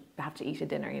wasn't going to have to eat a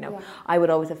dinner, you know. Yeah. I would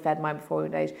always have fed mine before we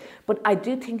went out. But I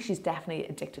do think she's definitely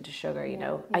addicted to sugar, you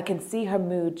know. Yeah. I can see her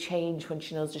mood change when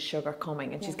she knows the sugar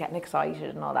coming and she's getting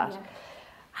excited and all that. Yeah.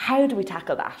 How do we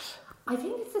tackle that? I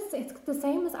think it's the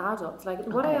same as adults. Like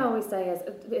what I always say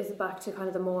is back to kind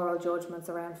of the moral judgments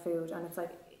around food, and it's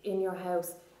like in your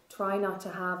house, try not to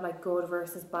have like good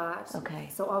versus bad. Okay.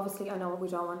 So obviously, I know we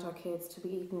don't want our kids to be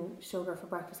eating sugar for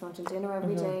breakfast, lunch, and dinner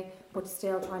every day, but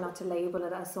still try not to label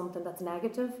it as something that's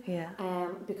negative. Yeah.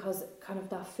 Because kind of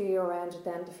that fear around it,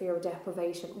 then the fear of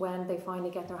deprivation, when they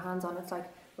finally get their hands on it, it's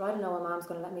like, well, I don't know when Mom's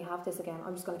going to let me have this again.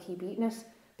 I'm just going to keep eating it.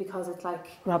 Because it's like...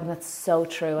 Robin, that's so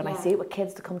true. And I see it with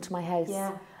kids that come to my house.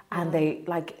 Yeah. And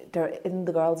they're in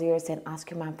the girls' ears saying,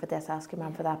 ask your mum for this, ask your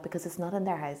mum for that. Because it's not in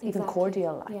their house. Exactly. Even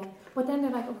cordial. Like. Yeah. But then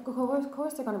they're like, of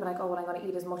course they're going to be like, oh, well, I'm going to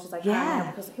eat as much as I can now.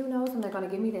 Because who knows when they're going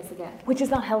to give me this again. Which is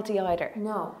not healthy either.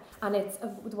 No. And it's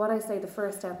what I say, the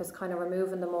first step is kind of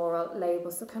removing the moral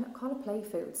labels. So kind of call it play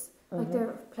foods. Like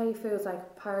they're play foods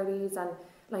like parties and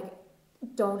like...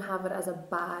 Don't have it as a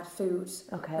bad food.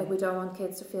 Okay. Like we don't want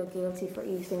kids to feel guilty for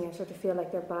eating it or to feel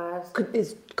like they're bad.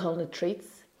 Is calling it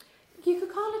treats? You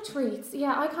could call it treats.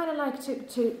 Yeah, I kind of like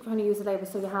to kind of use the label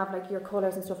so you have like your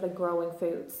colours and stuff like growing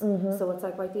foods. So it's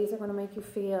like, right, these are going to make you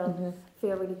feel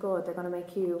really good. They're going to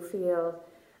make you feel,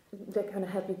 they kind of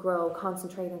help you grow,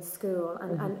 concentrate in school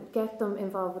and get them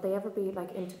involved. Would they ever be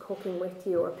like into cooking with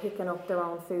you or picking up their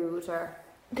own food or...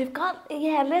 They've got, a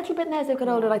little bit now as they've got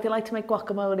older, like they like to make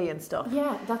guacamole and stuff.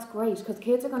 Yeah, that's great, because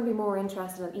kids are going to be more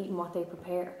interested in eating what they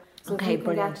prepare. So if you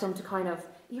can get them to kind of,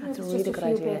 even if it's just a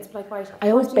few bits, like, right, I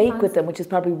always bake with them, which is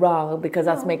probably wrong, because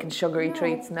that's making sugary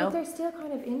treats, no? But they're still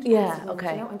kind of interested in it,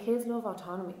 you know, and kids love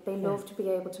autonomy. They love to be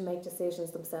able to make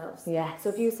decisions themselves. Yes. So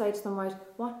if you say to them, right,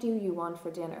 what do you want for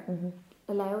dinner?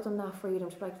 Allow them that freedom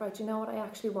to be like, right, you know what I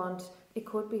actually want? It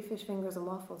could be fish fingers and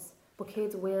waffles, but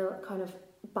kids will kind of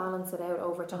balance it out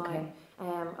over time.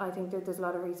 I think there's a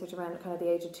lot of research around kind of the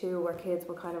age of 2 where kids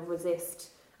will kind of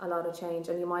resist a lot of change,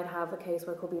 and you might have a case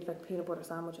where it could be like peanut butter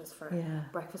sandwiches for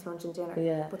breakfast, lunch and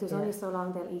dinner, but there's only so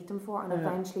long they'll eat them for, and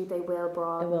eventually they will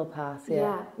brawl. It will pass.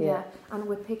 And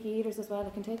with picky eaters as well,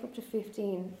 it can take up to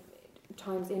 15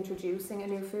 times introducing a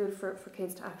new food for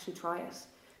kids to actually try it.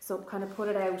 So kind of put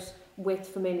it out with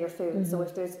familiar food. So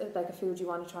if there's like a food you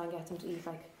want to try and get them to eat,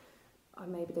 like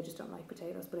maybe they just don't like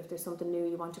potatoes, but if there's something new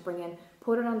you want to bring in,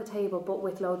 put it on the table, but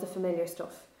with loads of familiar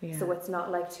stuff. So it's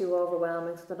not like too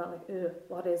overwhelming, so they're not like, ew,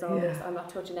 what is all this? I'm not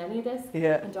touching any of this.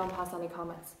 And don't pass any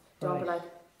comments. Don't be like,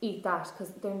 eat that,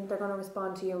 because then they're going to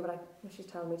respond to you and be like, well, she's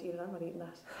telling me to eat it, I'm not eating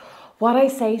that. What I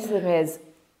say to them is,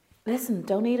 listen,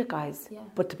 don't eat it, guys,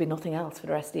 but to be nothing else for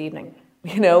the rest of the evening.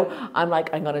 You know, I'm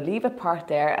like, I'm going to leave it part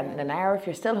there, and in an hour, if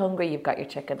you're still hungry, you've got your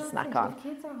chicken to snack on. If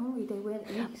kids are hungry, they will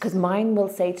eat. Because mine will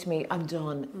say to me, I'm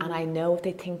done, and I know if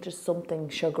they think there's something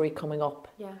sugary coming up.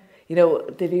 You know,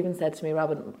 they've even said to me,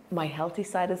 Robin, my healthy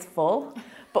side is full,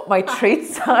 but my treat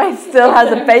side still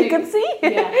has a vacancy.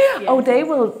 They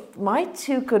will, my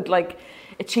two could like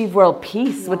achieve world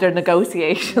peace with their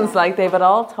negotiations, like they've it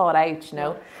all thought out, you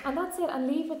know. And that's it, and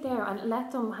leave it there and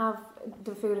let them have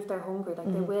the food if they're hungry,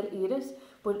 like they will eat it,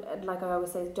 but like I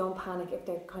always say, don't panic if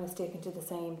they're kind of sticking to the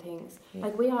same things.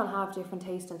 Like we all have different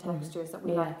tastes and textures that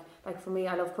we like for me,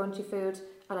 I love crunchy food,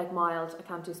 I like mild, I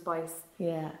can't do spice,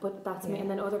 but that's me. And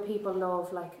then other people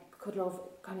could love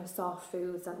kind of soft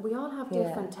foods, and we all have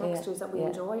different textures that we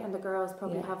enjoy, and the girls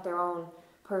probably have their own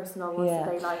personal ones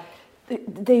that they like.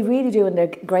 They really do,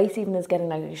 and Grace even is getting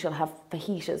like, she'll have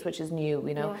fajitas, which is new,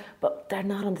 you know, but they're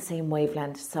not on the same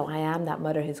wavelength. So I am that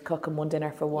mother who's cooking one dinner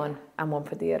for one and one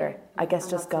for the other. I guess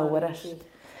just go with it.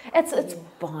 It's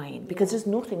fine, because there's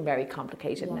nothing very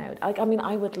complicated now. I mean,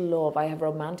 I have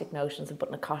romantic notions of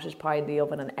putting a cottage pie in the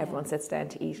oven and everyone sits down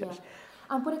to eat it.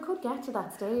 But it could get to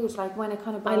that stage, like when it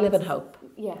kind of balances. I live in hope.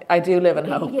 I do live in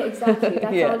hope. Yeah, exactly. That's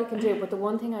all you can do. But the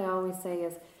one thing I always say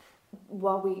is,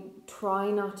 what we try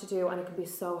not to do, and it can be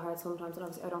so hard sometimes, and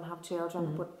obviously I don't have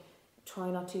children, but try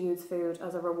not to use food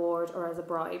as a reward or as a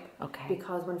bribe.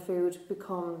 Because when food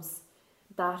becomes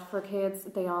that for kids,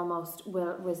 they almost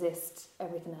will resist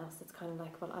everything else. It's kind of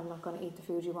like, well, I'm not going to eat the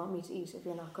food you want me to eat if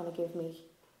you're not going to give me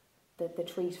the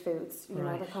treat foods, you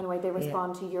know, the kind of way they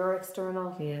respond to your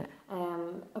external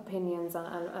opinions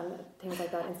and things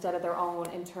like that instead of their own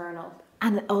internal.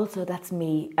 And also that's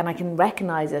me, and I can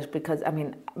recognise it because, I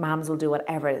mean, mums will do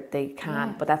whatever they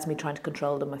can, but that's me trying to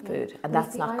control them with food, and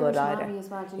that's not good either. As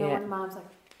well. Do you know when mums like,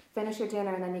 finish your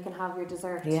dinner and then you can have your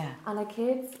dessert? And like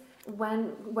kids,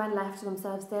 when left to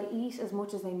themselves, they'll eat as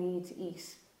much as they need to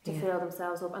eat to fill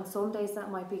themselves up, and some days that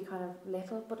might be kind of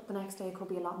little, but the next day it could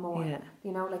be a lot more.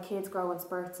 You know, like kids grow in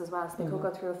spurts as well, so they could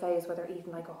go through a phase where they're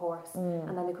eating like a horse,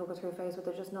 and then they could go through a phase where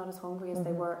they're just not as hungry as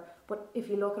they were. But if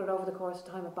you look at it over the course of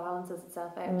time, it balances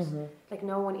itself out. Like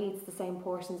no one eats the same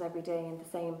portions every day and the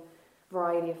same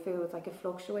variety of foods. Like it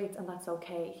fluctuates, and that's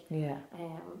okay.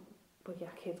 But yeah,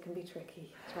 kids can be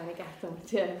tricky trying to get them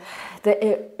to.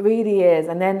 It really is,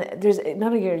 and then there's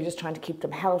not only you're just trying to keep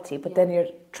them healthy, but then you're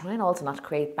trying also not to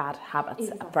create bad habits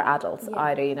for adults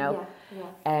either, you know.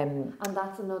 And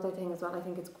that's another thing as well. I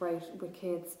think it's great with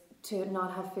kids to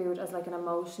not have food as like an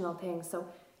emotional thing. So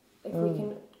if we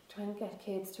can try and get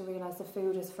kids to realise the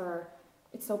food is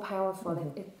it's so powerful.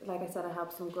 It like I said, it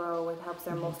helps them grow. It helps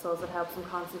their muscles. It helps them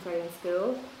concentrate in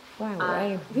school.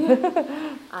 Wow,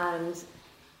 and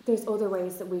there's other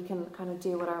ways that we can kind of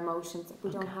deal with our emotions.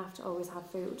 We don't have to always have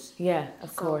food. Yeah,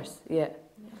 of course.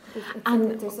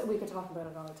 And we could talk about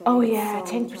it all day. Oh yeah, I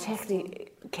think particularly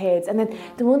kids. And then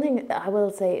the one thing I will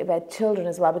say about children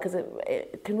as well, because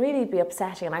it can really be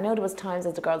upsetting, and I know there was times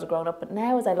as the girls were growing up, but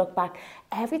now as I look back,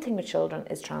 everything with children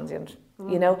is transient.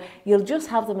 You know, you'll just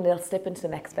have them and they'll slip into the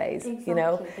next phase, you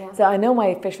know. So I know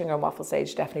my fish finger and waffle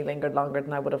stage definitely lingered longer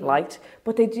than I would have liked,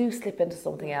 but they do slip into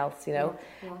something else, you know.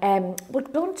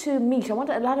 But going to meat, a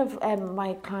lot of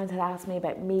my clients had asked me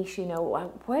about meat, you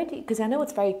know, because I know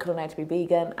it's very cool now to be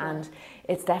vegan and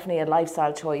it's definitely a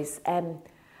lifestyle choice.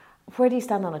 Where do you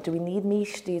stand on it? Do we need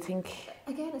meat, do you think?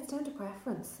 Again, it's down to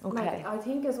preference. Okay. Like, I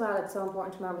think as well it's so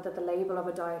important to remember that the label of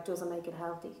a diet doesn't make it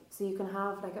healthy. So you can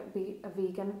have be a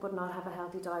vegan but not have a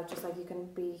healthy diet, just like you can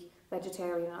be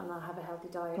vegetarian and not have a healthy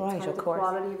diet. Right, it's kind of the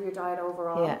quality of your diet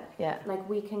overall. Like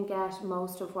we can get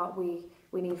most of what we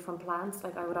need from plants.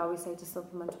 Like I would always say to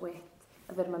supplement with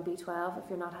a vitamin B12 if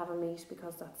you're not having meat,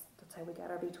 because that's how we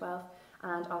get our B12.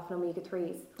 And often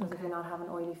omega-3s, because if you're not having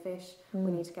oily fish,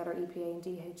 we need to get our EPA and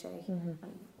DHA, and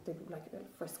like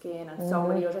for skin and so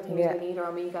many other things we need our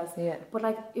omegas. But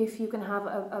like if you can have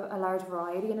a large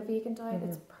variety in a vegan diet,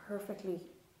 it's a perfectly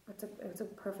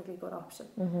good option.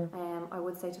 I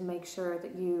would say to make sure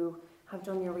that you have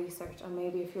done your research, and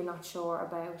maybe if you're not sure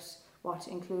about what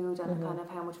to include and kind of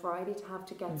how much variety to have,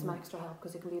 to get some extra help,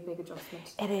 because it can be a big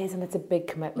adjustment. It is, and it's a big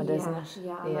commitment, isn't it?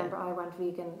 I remember I went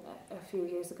vegan a few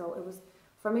years ago.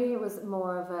 For me it was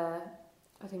more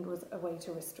of I think it was a way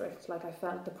to restrict. Like I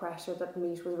felt the pressure that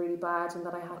meat was really bad and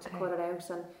that I had to cut it out,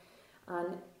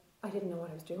 and I didn't know what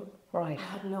I was doing. Right. I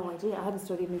had no idea. I hadn't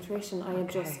studied nutrition. I had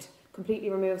just completely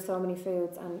removed so many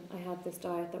foods, and I had this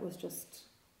diet that was just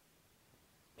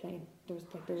plain. There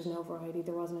was no variety.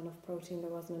 There wasn't enough protein.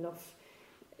 There wasn't enough.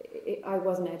 I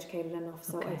wasn't educated enough.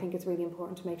 So I think it's really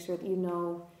important to make sure that you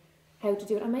know how to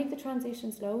do it and make the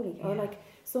transition slowly. Or like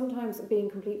sometimes being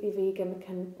completely vegan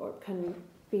can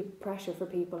be pressure for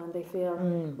people and they feel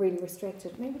really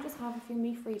restricted. Maybe just have a few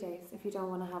meat-free days if you don't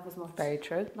want to have as much. Very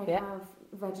true. Like have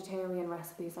vegetarian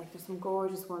recipes. Like there's some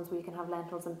gorgeous ones where you can have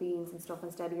lentils and beans and stuff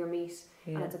instead of your meat,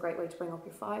 and it's a great way to bring up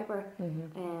your fibre.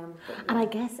 And I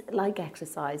guess like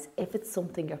exercise, if it's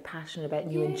something you're passionate about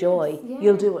and you enjoy,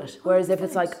 you'll do it. Whereas 100%. If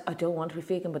it's like, I don't want to be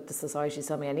vegan, but the society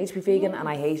told me I need to be vegan and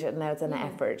I hate it, and now it's an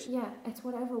effort. Yeah, it's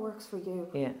whatever works for you.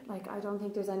 Yeah. Like I don't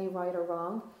think there's any right or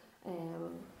wrong.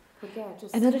 But yeah,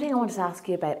 just another thing I wanted to ask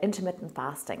you about intermittent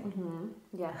fasting.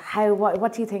 Yeah.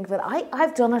 What do you think of it?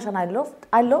 I've done it and I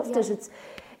loved it.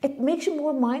 It makes you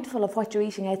more mindful of what you're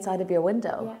eating outside of your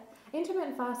window. Yeah.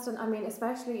 Intermittent fasting, I mean,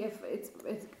 especially if it's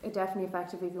definitely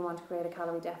effective if you want to create a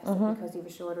calorie deficit because you have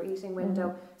a shorter eating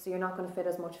window, so you're not going to fit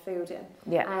as much food in.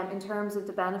 Yeah. In terms of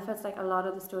the benefits, like a lot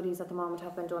of the studies at the moment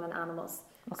have been done in animals.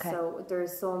 Okay. So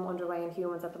there's some underway in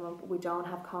humans at the moment. We don't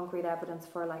have concrete evidence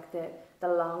for like the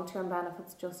long-term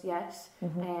benefits just yet.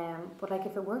 But like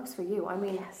if it works for you, I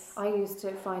mean, I used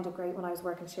to find it great when I was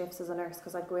working shifts as a nurse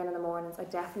because I'd go in the mornings,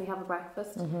 I'd definitely have a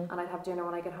breakfast and I'd have dinner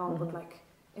when I get home, but like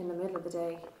in the middle of the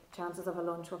day, chances of a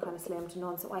lunch were kind of slim to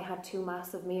none, so I had 2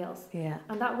 massive meals. Yeah.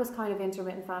 And that was kind of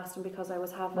intermittent fasting because I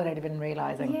was having... Without even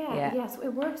realising. Yes,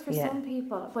 it works for some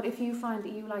people, but if you find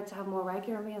that you like to have more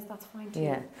regular meals, that's fine too.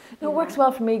 Yeah. No, it works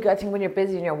well for me. I think when you're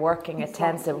busy and you're working, it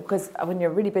tends to, because when you're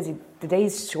really busy, the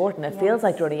days shorten. It feels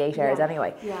like you're only 8 hours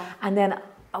anyway. Yeah. And then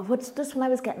just when I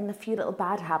was getting a few little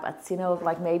bad habits, you know,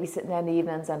 like maybe sitting down in the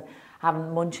evenings and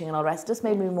having munching and all the rest, it just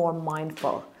made me more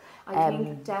mindful. I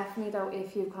think definitely though,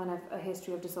 if you've kind of a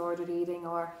history of disordered eating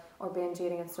or binge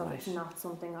eating and stuff, it's not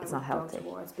something I would go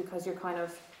towards because you're kind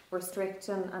of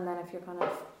restricting, and then if you're kind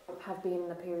of have been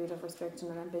in a period of restricting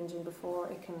and then binging before,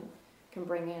 it can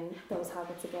bring in those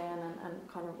habits again and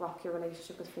kind of rock your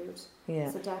relationship with food. Yeah.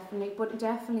 So definitely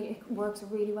it works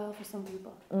really well for some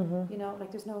people. You know,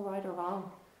 like there's no right or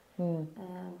wrong.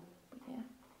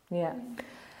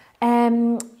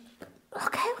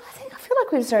 Okay, well, I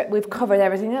feel like we've covered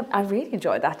everything up. I really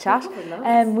enjoyed that chat.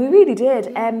 We really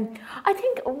did. I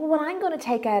think what I'm going to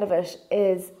take out of it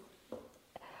is,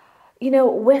 you know,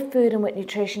 with food and with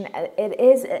nutrition, it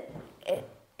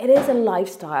is a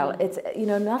lifestyle. It's, you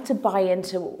know, not to buy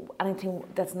into anything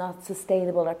that's not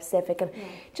sustainable or specific, and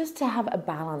just to have a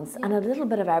balance, and a little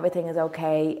bit of everything is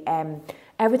okay.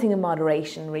 Everything in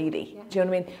moderation, really. Do you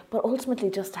know what I mean? But ultimately,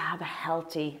 just to have a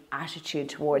healthy attitude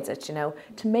towards it, you know,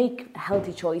 to make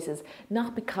healthy choices,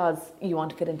 not because you want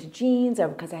to fit into jeans or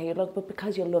because of how you look, but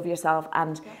because you love yourself,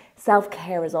 and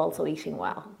self-care is also eating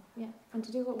well. Yeah, and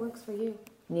to do what works for you.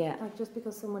 Yeah. Like just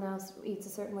because someone else eats a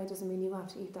certain way doesn't mean you have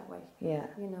to eat that way. Yeah.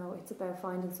 You know, it's about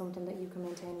finding something that you can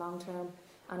maintain long term,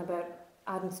 and about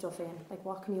adding stuff in. Like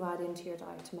what can you add into your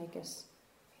diet to make it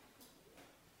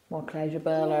more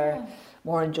pleasurable or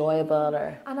more enjoyable,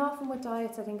 or... And often with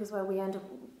diets, I think as well, we end up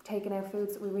taking out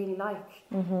foods that we really like.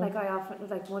 Like I often,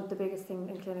 like the biggest thing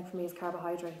in clinic for me is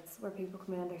carbohydrates, where people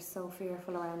come in and they're so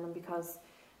fearful around them because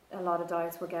a lot of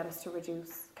diets will get us to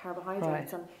reduce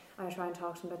carbohydrates. And I try and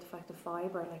talk to them about the fact of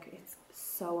fibre, like it's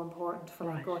so important for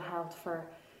like good health, for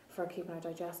keeping our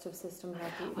digestive system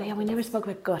healthy. Oh yeah, we never spoke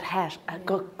about gut health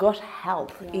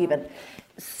even.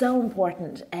 So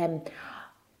important.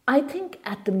 I think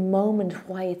at the moment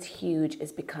why it's huge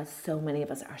is because so many of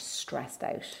us are stressed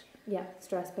out. Yeah,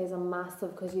 stress plays a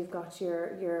massive, because you've got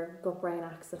your gut-brain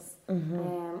axis.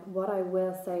 What I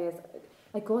will say is,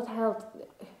 like gut health,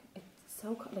 it's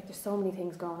so like there's so many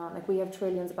things going on. Like we have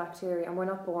trillions of bacteria, and we're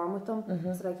not born with them.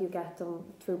 So like you get them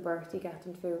through birth, you get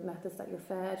them through methods that you're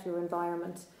fed, your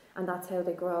environment, and that's how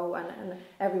they grow. And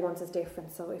everyone's is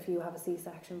different. So if you have a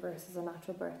C-section versus a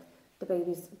natural birth, the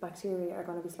baby's bacteria are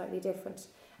going to be slightly different.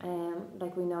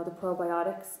 Like we know the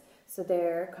probiotics, so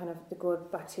they're kind of the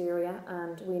good bacteria,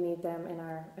 and we need them in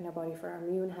our body for our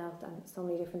immune health and so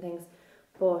many different things.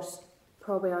 But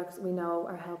probiotics we know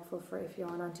are helpful for if you're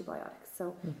on antibiotics.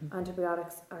 So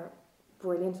antibiotics are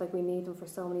brilliant, like we need them for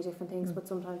so many different things, but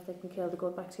sometimes they can kill the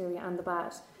good bacteria and the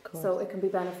bad. So it can be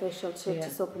beneficial to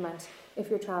supplement if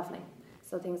you're travelling.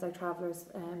 So things like travellers'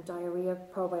 diarrhea,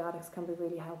 probiotics can be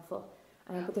really helpful.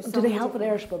 But do they help with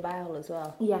irritable bowel as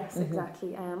well? Yes,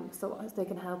 exactly. So they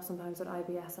can help sometimes with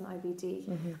IBS and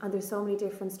IBD. And there's so many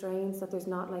different strains that there's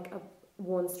not like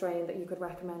one strain that you could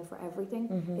recommend for everything.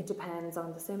 It depends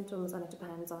on the symptoms and it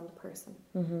depends on the person.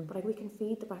 But like we can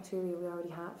feed the bacteria we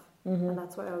already have. And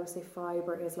that's why I always say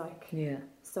fibre is like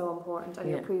so important. And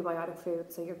your prebiotic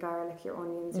food, so your garlic, your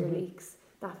onions, your leeks,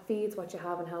 that feeds what you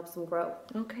have and helps them grow.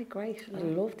 Okay, great. I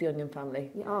love the onion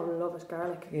family. Yeah, oh, I love it.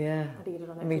 Garlic. Yeah. I'd eat it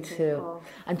on everything. Me too. Oh.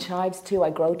 And chives too.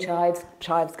 I grow chives.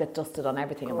 Chives get dusted on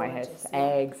everything in my house.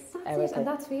 Eggs, that's everything. it. And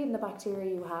that's feeding the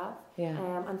bacteria you have.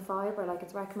 Yeah. And fibre, like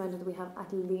it's recommended that we have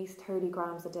at least 30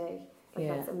 grams a day. Like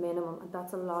that's a minimum, and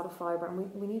that's a lot of fibre.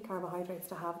 And we need carbohydrates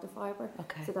to have the fibre.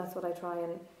 Okay. So that's what I try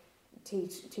and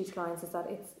teach clients, is that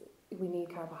we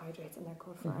need carbohydrates and they're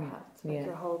good for our health. Like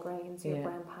your whole grains, your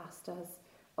brown pastas,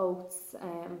 oats,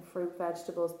 fruit,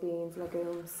 vegetables, beans,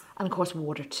 legumes. And of course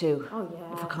water too. Oh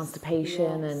yeah. For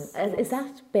constipation and is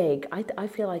that big? I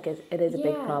feel like it is a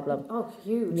big problem. Oh,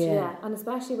 huge. Yeah. And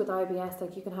especially with IBS,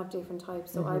 like you can have different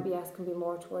types. So IBS can be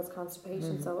more towards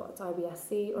constipation. So it's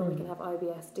IBS-C, or we can have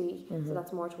IBS-D. So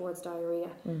that's more towards diarrhea.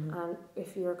 And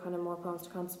if you're kind of more prone to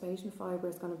constipation, fibre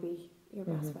is going to be your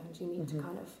best friend. You need to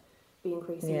kind of be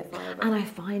increasing your fibre. And I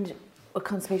find with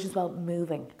constipation as well,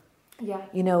 moving. Yeah.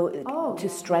 You know, to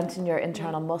strengthen your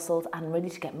internal muscles and really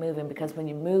to get moving, because when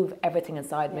you move, everything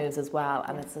inside moves as well,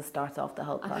 and it just starts off the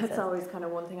whole process. And that's always kind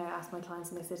of one thing I ask my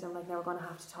clients when they sit down, like, now we're going to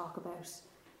have to talk about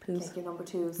like your number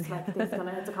twos. Like,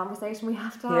 it's a conversation we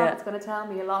have to have. It's going to tell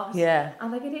me a lot. Yeah.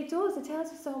 And like it tells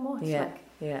you so much. Yeah. Like,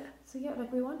 yeah. So yeah,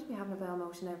 like we want to be having a bowel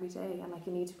motion every day, and like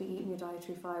you need to be eating your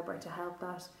dietary fibre to help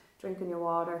that, drinking your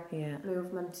water,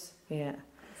 movement. Yeah.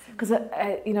 Because,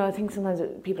 you know, I think sometimes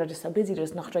people are just so busy, they're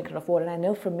just not drinking enough water. And I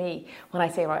know for me, when I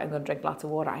say, right, I'm going to drink lots of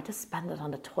water, I just spend it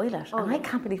on the toilet. I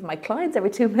can't believe my clients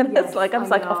every 2 minutes. Yes, like, I'm just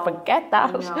like, oh, forget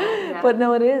that. But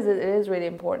no, it is really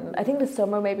important. I think the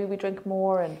summer, maybe we drink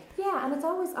more. And yeah, and I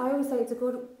always say it's a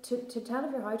good, to tell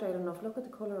if you're hydrated enough, look at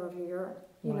the colour of your urine.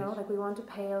 You know, like we want a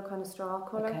pale kind of straw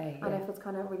colour, and if it's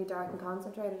kind of really dark and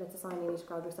concentrated, it's a sign you need to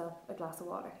grab yourself a glass of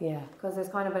water. Yeah. Because there's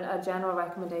kind of a general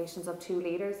recommendations of 2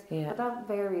 litres, but that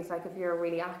varies. Like if you're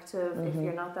really active, if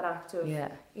you're not that active,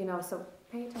 you know. So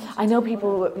pay attention. I know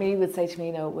people with me would say to me,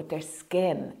 you know, with their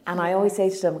skin, and I always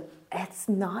say to them, it's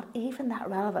not even that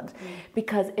relevant,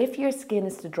 because if your skin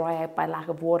is to dry out by lack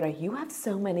of water, you have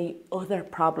so many other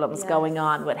problems going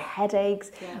on with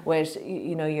headaches, with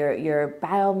you know your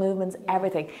bowel movements,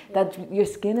 everything. That your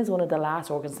skin is one of the last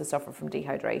organs to suffer from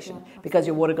dehydration, because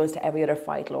your water goes to every other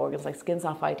vital organs. Like skin's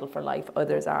not vital for life,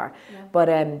 others are. But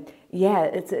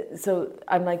so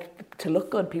I'm like, to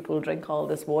look good, people will drink all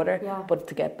this water, but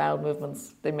to get bowel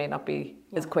movements, they may not be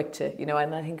as quick to, you know,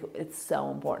 and I think it's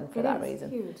so important for that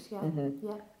reason. Huge, yeah.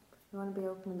 You want to be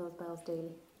opening those bells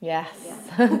daily. Yes.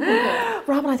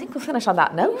 Robin, I think we'll finish on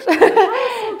that note.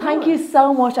 Thank you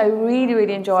so much. I really,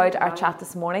 really enjoyed our chat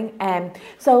this morning.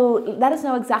 So let us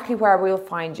know exactly where we'll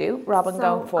find you, Robin,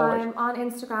 going forward. I'm on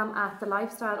Instagram at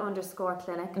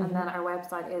thelifestyle_clinic, and then our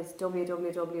website is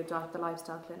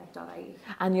www.thelifestyleclinic.ie.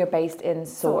 And you're based in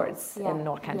Swords in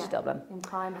North County Dublin. In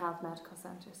Prime Health Medical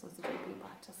Centre, so it's a GP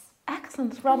practice.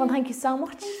 Excellent. Robin, thank you so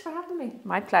much. Thanks for having me.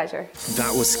 My pleasure.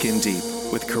 That was Skin Deep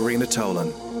with Karina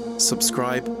Tolan.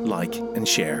 Subscribe, like and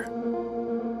share.